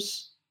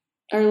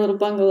our little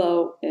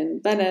bungalow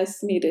in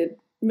Venice needed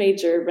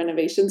major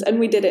renovations, and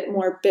we did it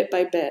more bit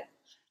by bit.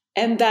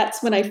 And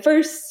that's when I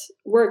first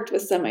worked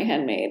with Semi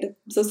Handmade.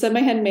 So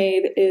Semi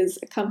Handmade is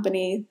a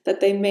company that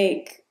they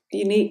make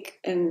unique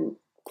and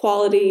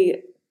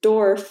quality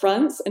door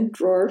fronts and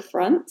drawer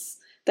fronts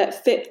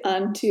that fit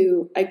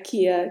onto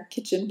IKEA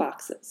kitchen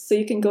boxes. So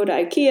you can go to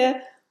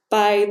IKEA,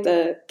 buy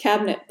the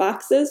cabinet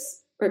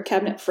boxes or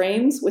cabinet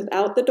frames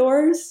without the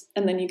doors,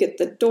 and then you get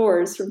the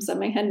doors from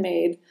Semi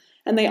Handmade.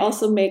 And they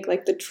also make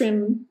the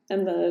trim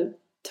and the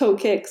toe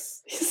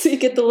kicks, so you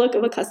get the look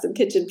of a custom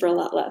kitchen for a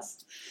lot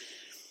less.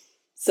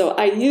 So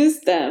I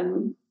used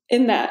them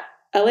in that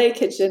LA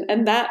kitchen,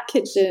 and that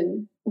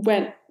kitchen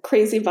went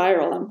crazy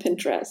viral on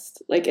Pinterest.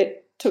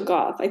 It took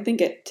off. I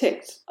think it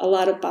ticked a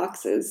lot of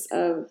boxes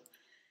of,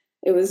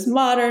 it was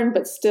modern,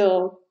 but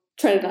still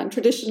treaded on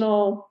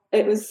traditional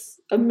It was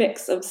a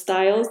mix of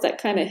styles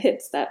that kind of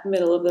hits that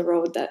middle of the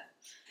road that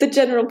the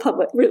general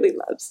public really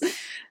loves.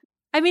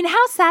 I mean,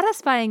 how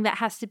satisfying that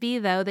has to be,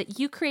 though, that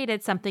you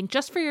created something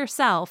just for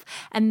yourself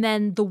and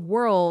then the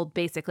world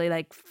basically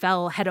like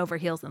fell head over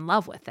heels in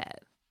love with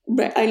it.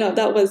 Right. I know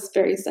that was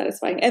very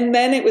satisfying. And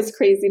then it was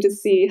crazy to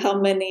see how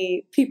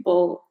many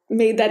people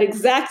made that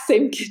exact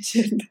same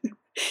kitchen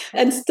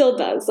and still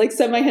does. Like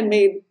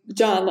Semi-Handmade,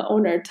 John, the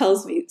owner,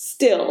 tells me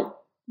still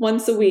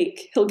once a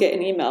week, he'll get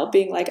an email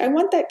being like, I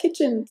want that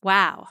kitchen.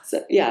 Wow.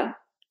 So, yeah.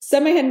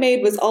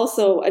 Semi-Handmade was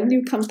also a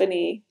new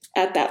company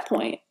at that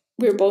point.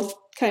 We were both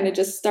kind of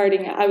just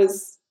starting. I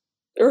was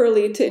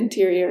early to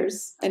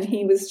interiors and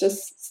he was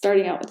just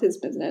starting out with his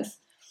business.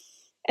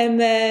 And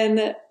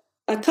then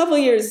a couple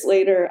years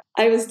later,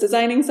 I was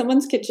designing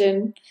someone's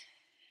kitchen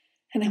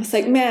and I was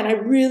like, man, I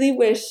really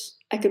wish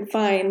I could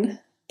find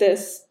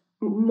this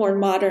more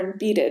modern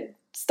beaded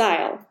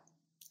style.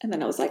 And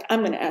then I was like,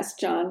 I'm going to ask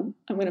John,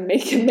 I'm going to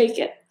make him make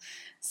it.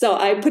 So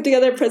I put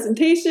together a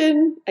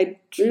presentation, I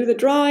drew the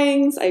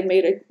drawings, I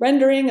made a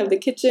rendering of the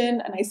kitchen,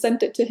 and I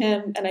sent it to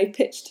him, and I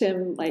pitched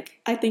him, like,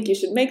 I think you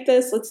should make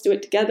this, let's do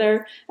it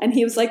together. And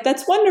he was like,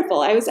 that's wonderful.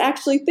 I was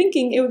actually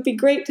thinking it would be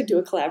great to do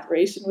a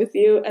collaboration with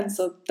you. And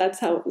so that's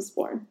how it was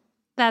born.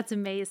 That's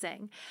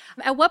amazing.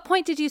 At what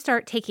point did you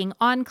start taking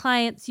on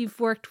clients? You've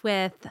worked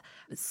with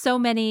so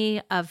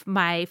many of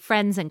my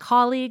friends and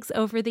colleagues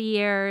over the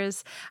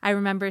years. I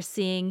remember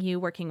seeing you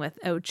working with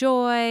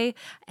O'Joy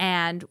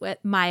and with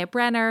Maya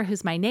Brenner,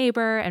 who's my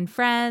neighbor and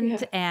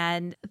friend,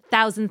 and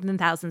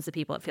thousands of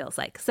people, it feels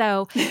like.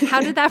 So how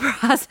did that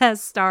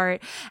process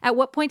start? At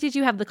what point did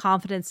you have the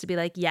confidence to be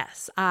like,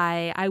 yes,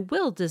 I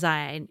will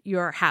design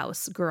your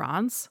house,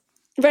 Gurons?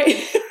 Right.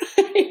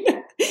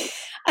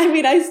 I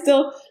mean, I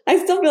still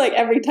feel like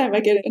every time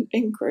I get an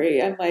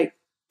inquiry, I'm like,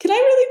 can I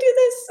really do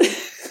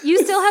this?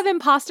 You still have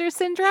imposter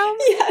syndrome?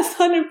 Yes,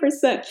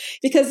 100%.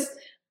 Because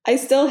I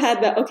still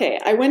had that, okay,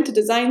 I went to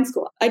design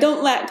school. I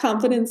don't lack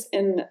confidence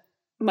in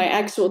my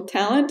actual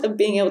talent of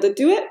being able to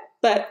do it,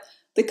 but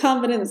the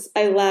confidence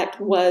I lacked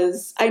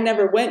was I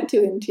never went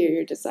to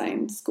interior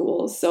design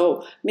school.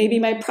 So maybe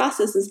my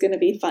process is going to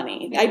be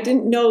funny. I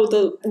didn't know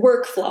the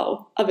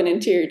workflow of an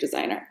interior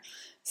designer.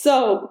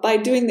 So by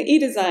doing the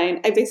e-design,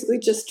 I basically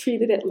just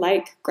treated it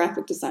like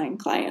graphic design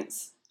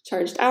clients,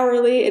 charged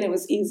hourly, and it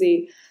was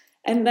easy.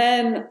 And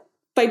then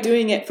by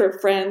doing it for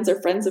friends or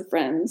friends of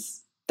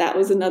friends, that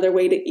was another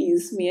way to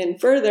ease me in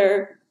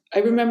further. I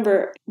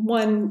remember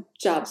one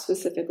job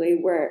specifically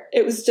where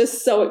it was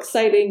just so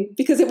exciting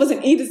because it was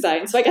an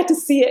e-design. So I got to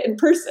see it in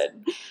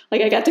person.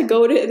 Like I got to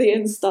go to the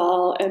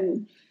install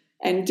and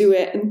do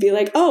it and be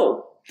like,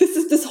 oh, this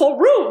is this whole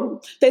room.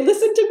 They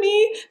listened to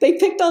me. They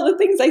picked all the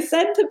things I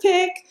said to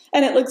pick,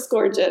 and it looks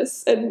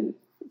gorgeous. And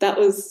that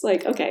was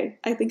like, okay,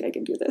 I think I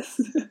can do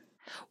this.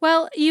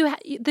 Well,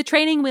 the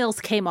training wheels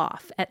came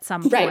off at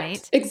some point.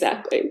 Right,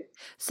 exactly.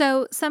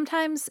 So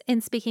sometimes in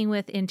speaking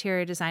with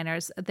interior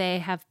designers, they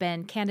have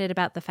been candid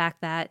about the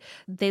fact that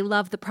they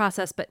love the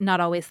process, but not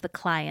always the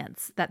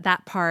clients,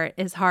 that part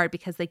is hard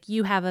because like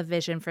you have a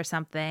vision for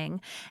something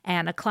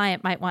and a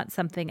client might want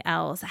something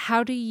else.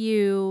 How do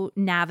you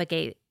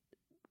navigate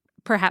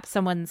perhaps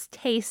someone's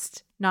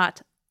taste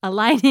not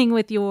aligning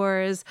with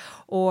yours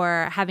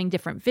or having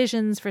different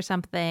visions for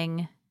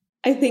something?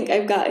 I think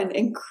I've gotten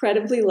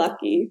incredibly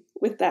lucky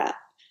with that,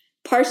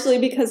 partially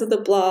because of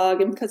the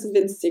blog and because of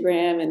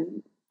Instagram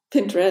and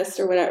Pinterest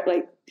or whatever.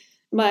 Like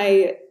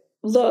my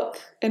look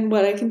and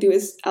what I can do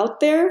is out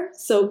there.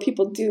 So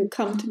people do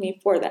come to me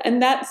for that.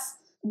 And that's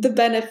the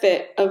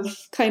benefit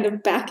of kind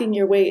of backing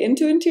your way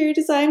into interior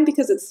design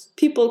because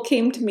people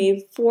came to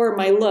me for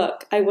my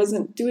look. I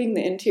wasn't doing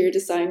the interior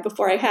design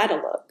before I had a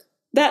look.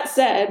 That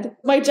said,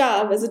 my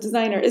job as a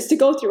designer is to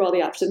go through all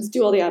the options,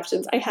 do all the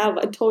options. I have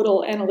a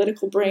total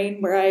analytical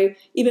brain where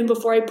even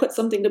before I put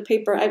something to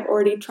paper, I've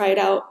already tried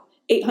out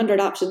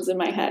 800 options in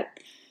my head.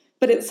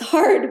 But it's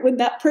hard when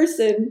that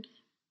person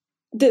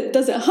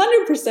doesn't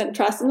 100%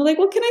 trust and they're like,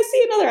 well, can I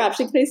see another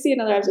option? Can I see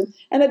another option?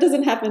 And that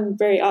doesn't happen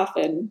very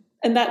often.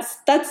 And that's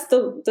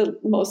the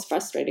most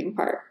frustrating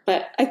part.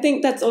 But I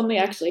think that's only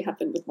actually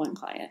happened with one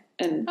client.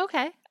 And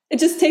okay. It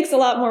just takes a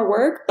lot more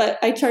work, but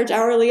I charge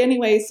hourly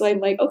anyway. So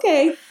I'm like,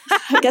 okay,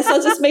 I guess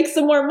I'll just make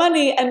some more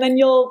money and then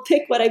you'll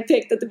pick what I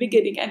picked at the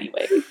beginning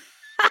anyway.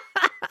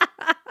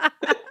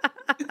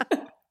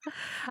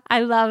 I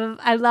love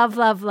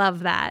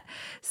that.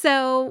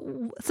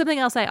 So something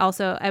else I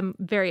also am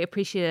very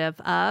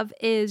appreciative of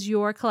is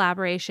your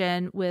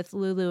collaboration with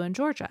Lulu and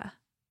Georgia.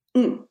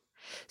 Mm.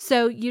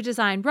 So you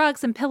design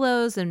rugs and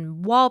pillows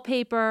and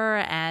wallpaper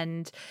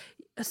and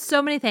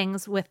so many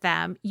things with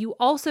them. You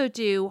also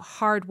do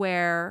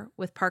hardware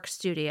with Park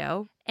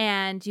Studio,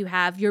 and you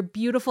have your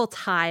beautiful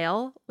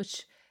tile,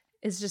 which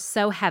is just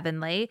so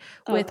heavenly,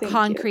 with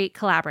Concrete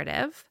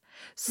Collaborative.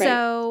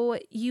 So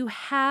you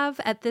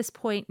have at this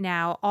point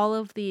now all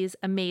of these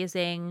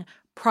amazing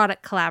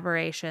product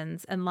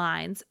collaborations and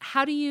lines.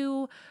 How do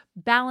you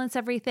balance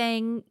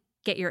everything,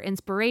 get your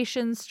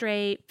inspiration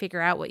straight,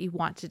 figure out what you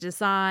want to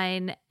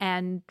design,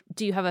 and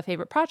do you have a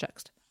favorite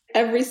project?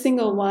 Every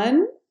single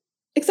one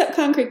except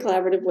Concrete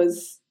Collaborative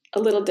was a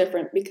little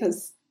different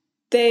because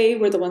they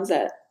were the ones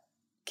that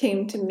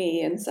came to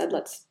me and said,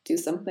 let's do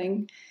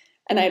something.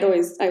 And I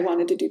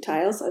wanted to do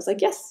tiles. So I was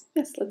like, yes,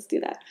 let's do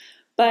that.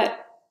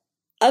 But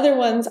other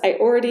ones, I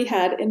already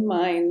had in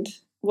mind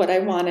what I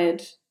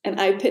wanted, and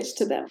I pitched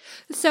to them.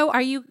 So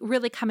are you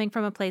really coming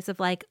from a place of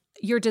like,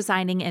 you're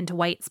designing into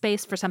white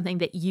space for something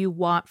that you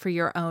want for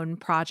your own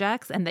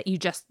projects and that you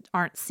just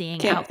aren't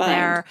seeing out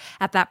there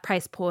at that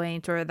price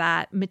point or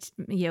that,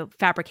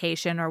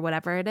 fabrication or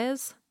whatever it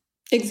is?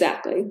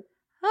 Exactly.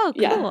 Oh,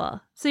 cool. Yeah.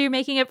 So you're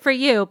making it for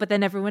you, but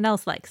then everyone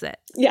else likes it.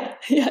 Yeah.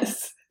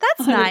 Yes.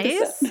 That's 100%.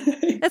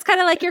 Nice. That's kind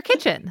of like your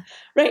kitchen.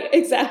 Right.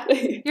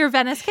 Exactly. Your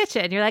Venice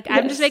kitchen. You're like,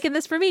 I'm just making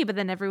this for me, but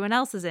then everyone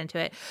else is into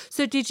it.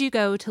 So did you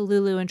go to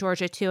Lulu in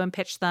Georgia too and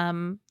pitch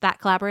them that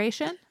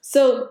collaboration?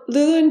 So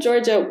Lulu in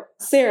Georgia,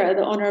 Sarah,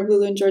 the owner of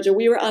Lulu in Georgia,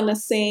 we were on the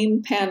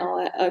same panel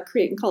at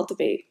Create and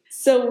Cultivate.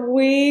 So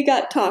we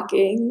got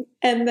talking,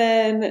 and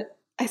then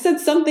I said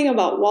something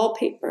about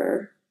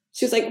wallpaper.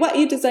 She was like, what,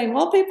 you design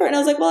wallpaper? And I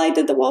was like, well, I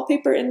did the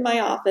wallpaper in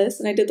my office,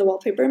 and I did the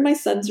wallpaper in my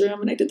son's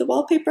room, and I did the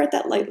wallpaper at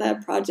that Light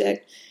Lab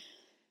project.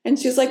 And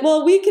she was like,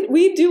 well,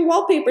 we do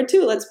wallpaper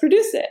too. Let's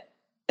produce it.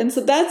 And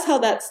so that's how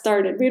that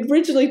started. We had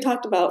originally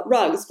talked about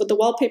rugs, but the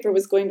wallpaper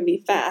was going to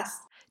be fast.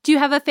 Do you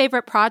have a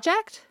favorite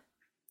project?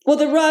 Well,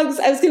 the rugs,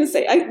 I was going to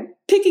say,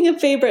 picking a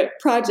favorite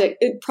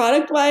project,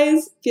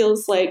 product-wise,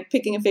 feels like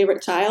picking a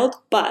favorite child.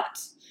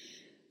 But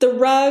the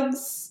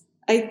rugs,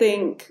 I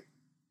think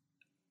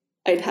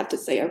I'd have to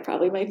say are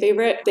probably my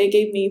favorite. They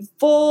gave me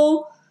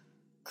full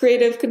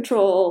creative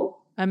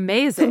control.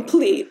 Amazing.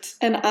 Complete.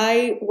 And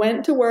I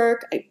went to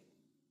work. I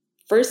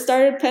first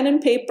started pen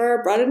and paper,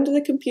 brought it into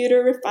the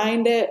computer,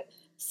 refined it,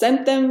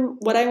 sent them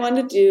what I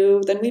wanted to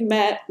do. Then we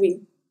met.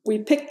 We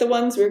picked the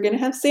ones we were going to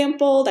have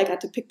sampled. I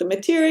got to pick the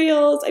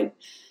materials,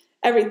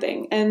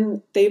 everything.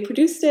 And they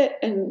produced it.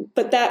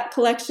 But that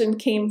collection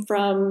came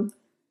from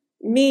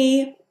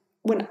me.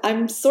 When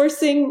I'm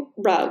sourcing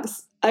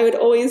rugs, I would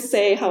always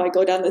say how I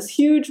go down this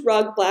huge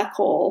rug black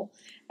hole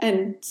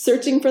and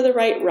searching for the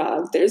right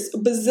rug. There's a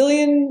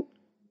bazillion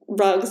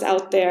rugs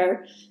out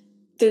there.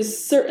 There's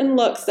certain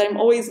looks that I'm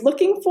always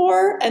looking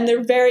for, and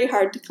they're very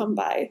hard to come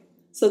by.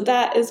 So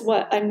that is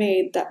what I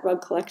made that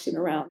rug collection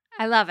around.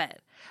 I love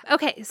it.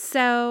 Okay,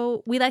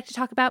 so we like to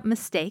talk about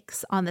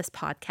mistakes on this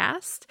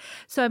podcast.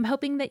 So I'm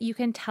hoping that you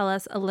can tell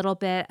us a little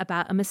bit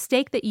about a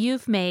mistake that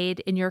you've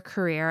made in your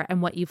career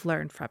and what you've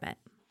learned from it.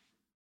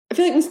 I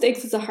feel like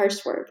mistakes is a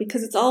harsh word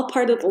because it's all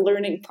part of the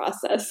learning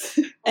process.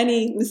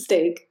 Any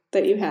mistake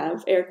that you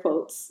have, air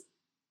quotes,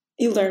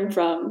 you learn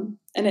from,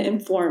 and it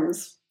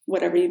informs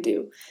whatever you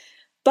do.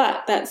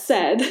 But that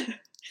said,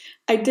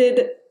 I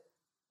did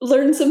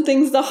learn some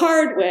things the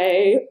hard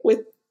way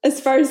as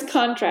far as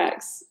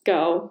contracts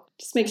go.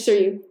 Just make sure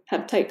you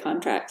have tight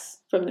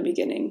contracts from the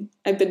beginning.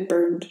 I've been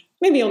burned,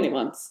 maybe only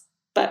once,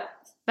 but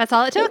that's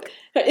all it took.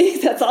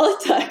 That's all it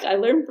took. I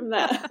learned from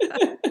that.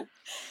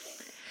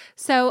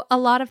 So a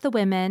lot of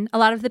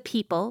the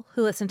people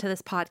who listen to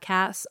this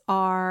podcast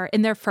are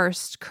in their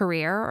first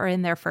career or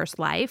in their first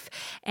life,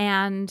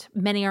 and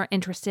many are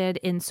interested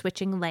in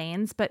switching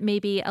lanes, but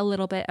maybe a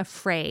little bit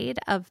afraid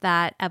of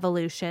that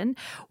evolution.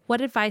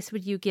 What advice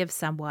would you give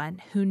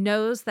someone who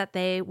knows that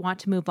they want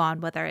to move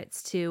on, whether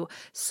it's to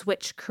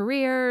switch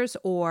careers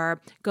or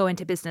go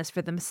into business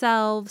for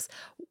themselves?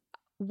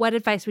 What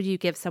advice would you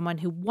give someone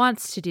who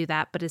wants to do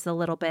that, but is a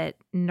little bit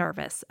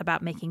nervous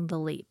about making the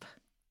leap?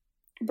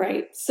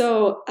 Right.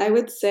 So I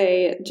would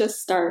say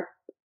just start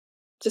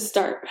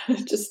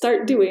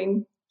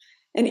doing.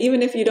 And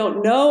even if you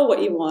don't know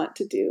what you want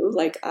to do,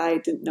 like I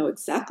didn't know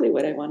exactly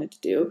what I wanted to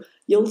do,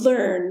 you'll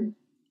learn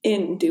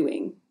in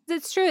doing.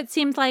 It's true. It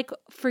seemed like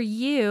for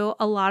you,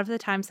 a lot of the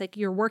times, like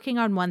you're working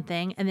on one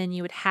thing and then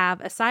you would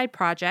have a side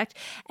project,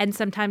 and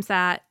sometimes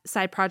that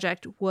side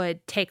project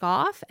would take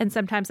off, and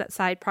sometimes that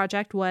side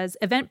project was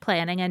event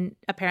planning and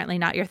apparently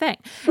not your thing.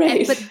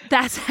 Right. But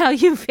that's how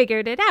you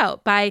figured it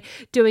out, by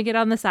doing it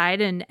on the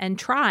side and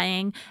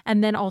trying,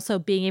 and then also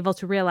being able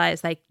to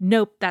realize like,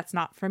 nope, that's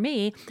not for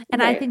me.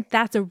 And right. I think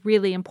that's a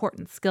really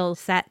important skill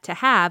set to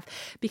have,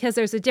 because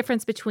there's a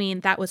difference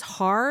between that was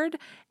hard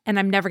and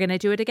I'm never going to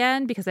do it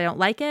again because I don't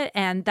like it,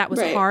 and that was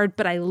right. hard,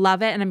 but I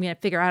love it, and I'm going to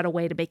figure out a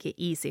way to make it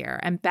easier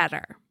and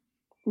better.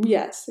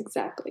 Yes,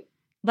 exactly.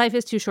 Life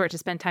is too short to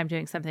spend time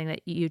doing something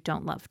that you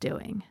don't love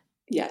doing.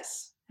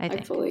 Yes,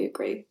 I fully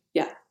agree.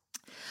 Yeah.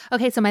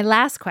 Okay, so my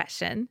last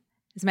question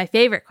is my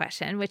favorite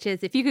question, which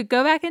is, if you could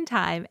go back in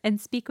time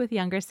and speak with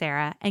younger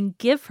Sarah and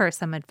give her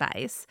some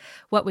advice,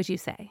 what would you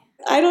say?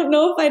 I don't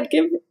know if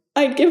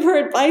I'd give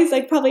her advice.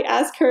 I'd probably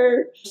ask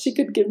her if she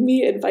could give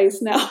me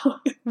advice now.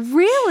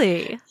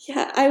 Really?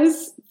 Yeah, I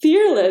was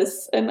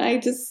fearless, and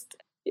I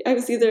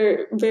was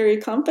either very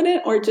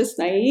confident or just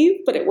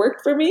naive, but it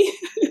worked for me.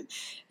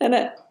 And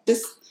I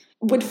just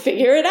would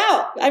figure it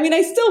out. I mean,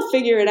 I still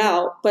figure it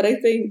out, but I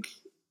think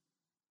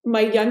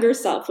my younger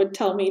self would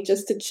tell me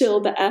just to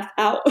chill the F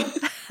out.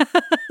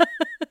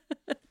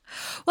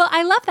 Well,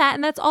 I love that.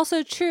 And that's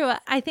also true.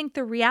 I think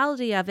the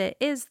reality of it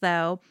is,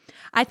 though,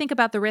 I think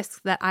about the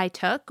risks that I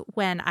took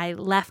when I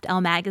left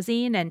Elle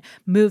Magazine and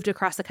moved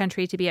across the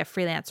country to be a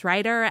freelance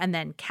writer. And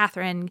then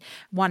Catherine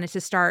wanted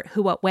to start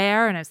Who, What,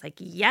 Where. And I was like,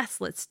 yes,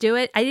 let's do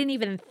it. I didn't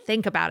even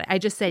think about it. I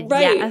just said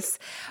yes.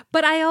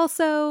 But I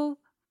also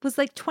was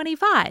like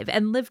 25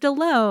 and lived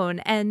alone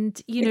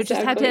and,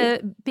 just had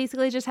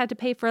to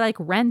pay for like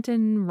rent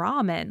and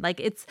ramen.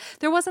 Like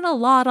there wasn't a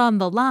lot on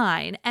the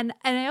line. And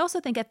I also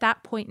think at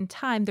that point in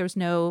time, there's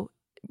no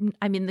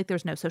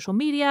social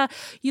media.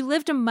 You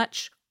lived a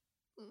much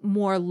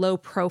more low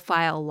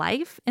profile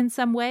life in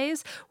some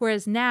ways.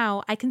 Whereas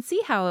now I can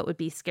see how it would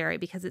be scary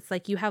because it's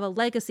like you have a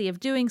legacy of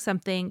doing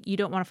something, you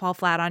don't want to fall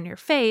flat on your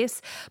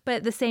face. But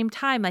at the same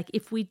time, like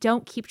if we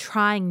don't keep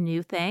trying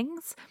new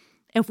things,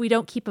 if we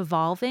don't keep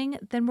evolving,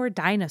 then we're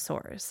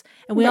dinosaurs.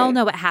 And we all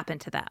know what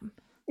happened to them.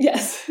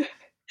 Yes,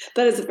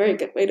 that is a very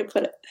good way to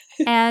put it.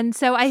 And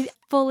so I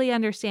fully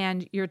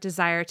understand your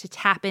desire to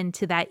tap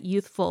into that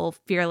youthful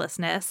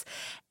fearlessness.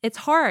 It's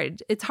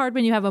hard. It's hard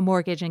when you have a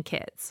mortgage and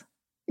kids.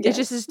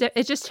 Yes,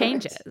 it just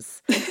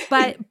changes.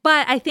 But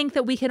I think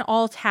that we can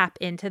all tap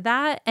into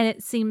that. And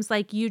it seems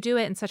like you do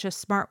it in such a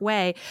smart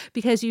way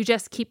because you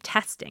just keep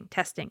testing,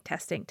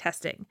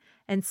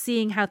 and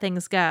seeing how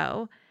things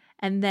go.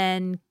 And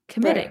then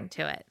committing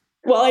to it.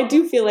 Well, I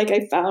do feel like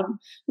I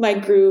found my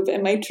groove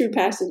and my true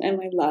passion and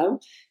my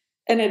love.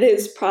 And it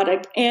is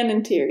product and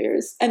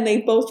interiors. And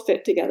they both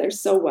fit together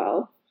so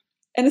well.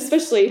 And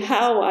especially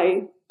how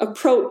I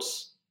approach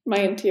my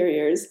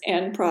interiors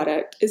and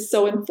product is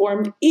so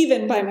informed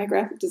even by my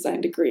graphic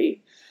design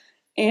degree.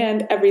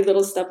 And every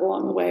little step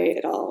along the way,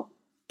 it all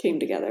came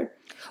together.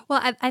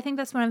 Well, I think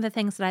that's one of the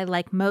things that I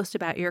like most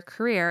about your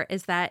career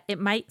is that it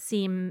might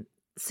seem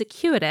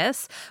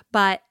circuitous,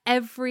 but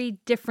every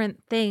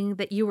different thing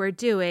that you were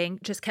doing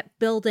just kept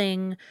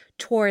building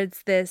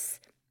towards this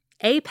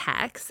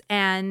apex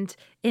and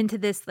into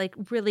this like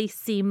really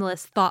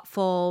seamless,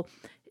 thoughtful,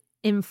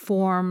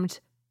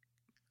 informed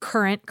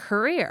current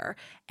career.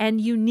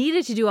 And you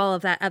needed to do all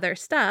of that other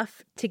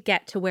stuff to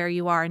get to where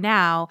you are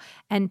now.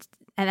 And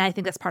I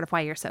think that's part of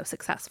why you're so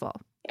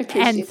successful.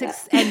 And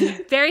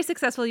very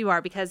successful you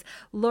are because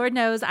Lord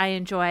knows I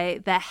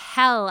enjoy the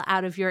hell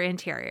out of your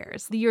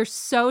interiors. You're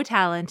so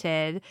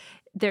talented.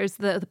 There's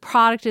the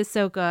product is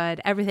so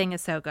good. Everything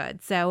is so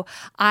good. So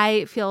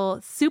I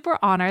feel super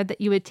honored that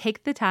you would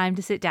take the time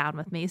to sit down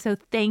with me. So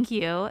thank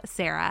you,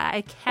 Sarah.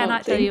 I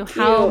cannot tell you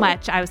how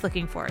much I was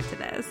looking forward to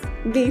this.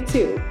 Me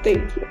too.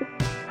 Thank you.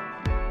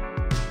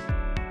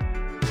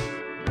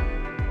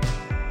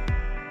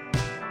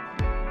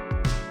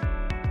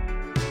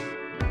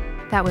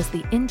 That was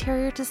the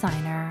interior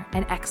designer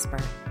and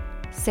expert,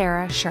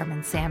 Sarah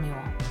Sherman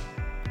Samuel.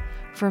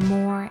 For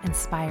more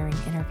inspiring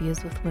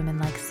interviews with women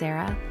like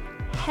Sarah,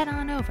 head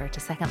on over to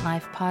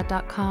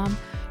secondlifepod.com,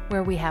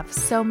 where we have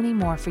so many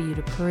more for you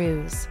to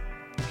peruse.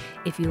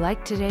 If you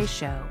liked today's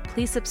show,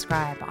 please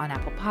subscribe on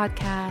Apple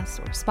Podcasts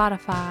or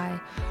Spotify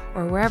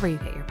or wherever you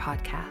get your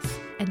podcasts.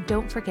 And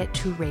don't forget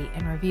to rate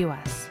and review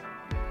us.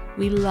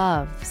 We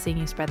love seeing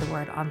you spread the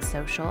word on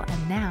social,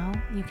 and now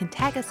you can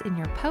tag us in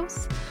your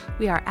posts.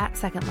 We are at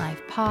Second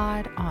Life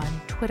Pod on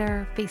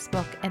Twitter,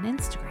 Facebook, and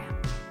Instagram.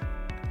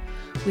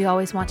 We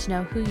always want to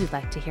know who you'd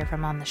like to hear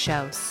from on the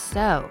show,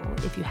 so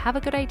if you have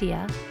a good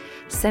idea,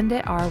 send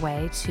it our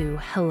way to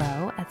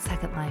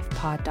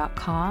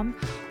hello@secondlifepod.com,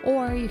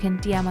 or you can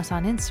DM us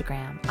on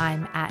Instagram.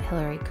 I'm at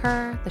Hillary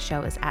Kerr. The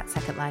show is at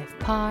Second Life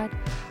Pod.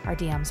 Our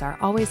DMs are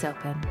always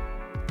open.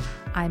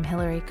 I'm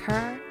Hillary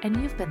Kerr, and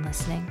you've been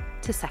listening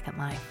to Second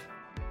Life.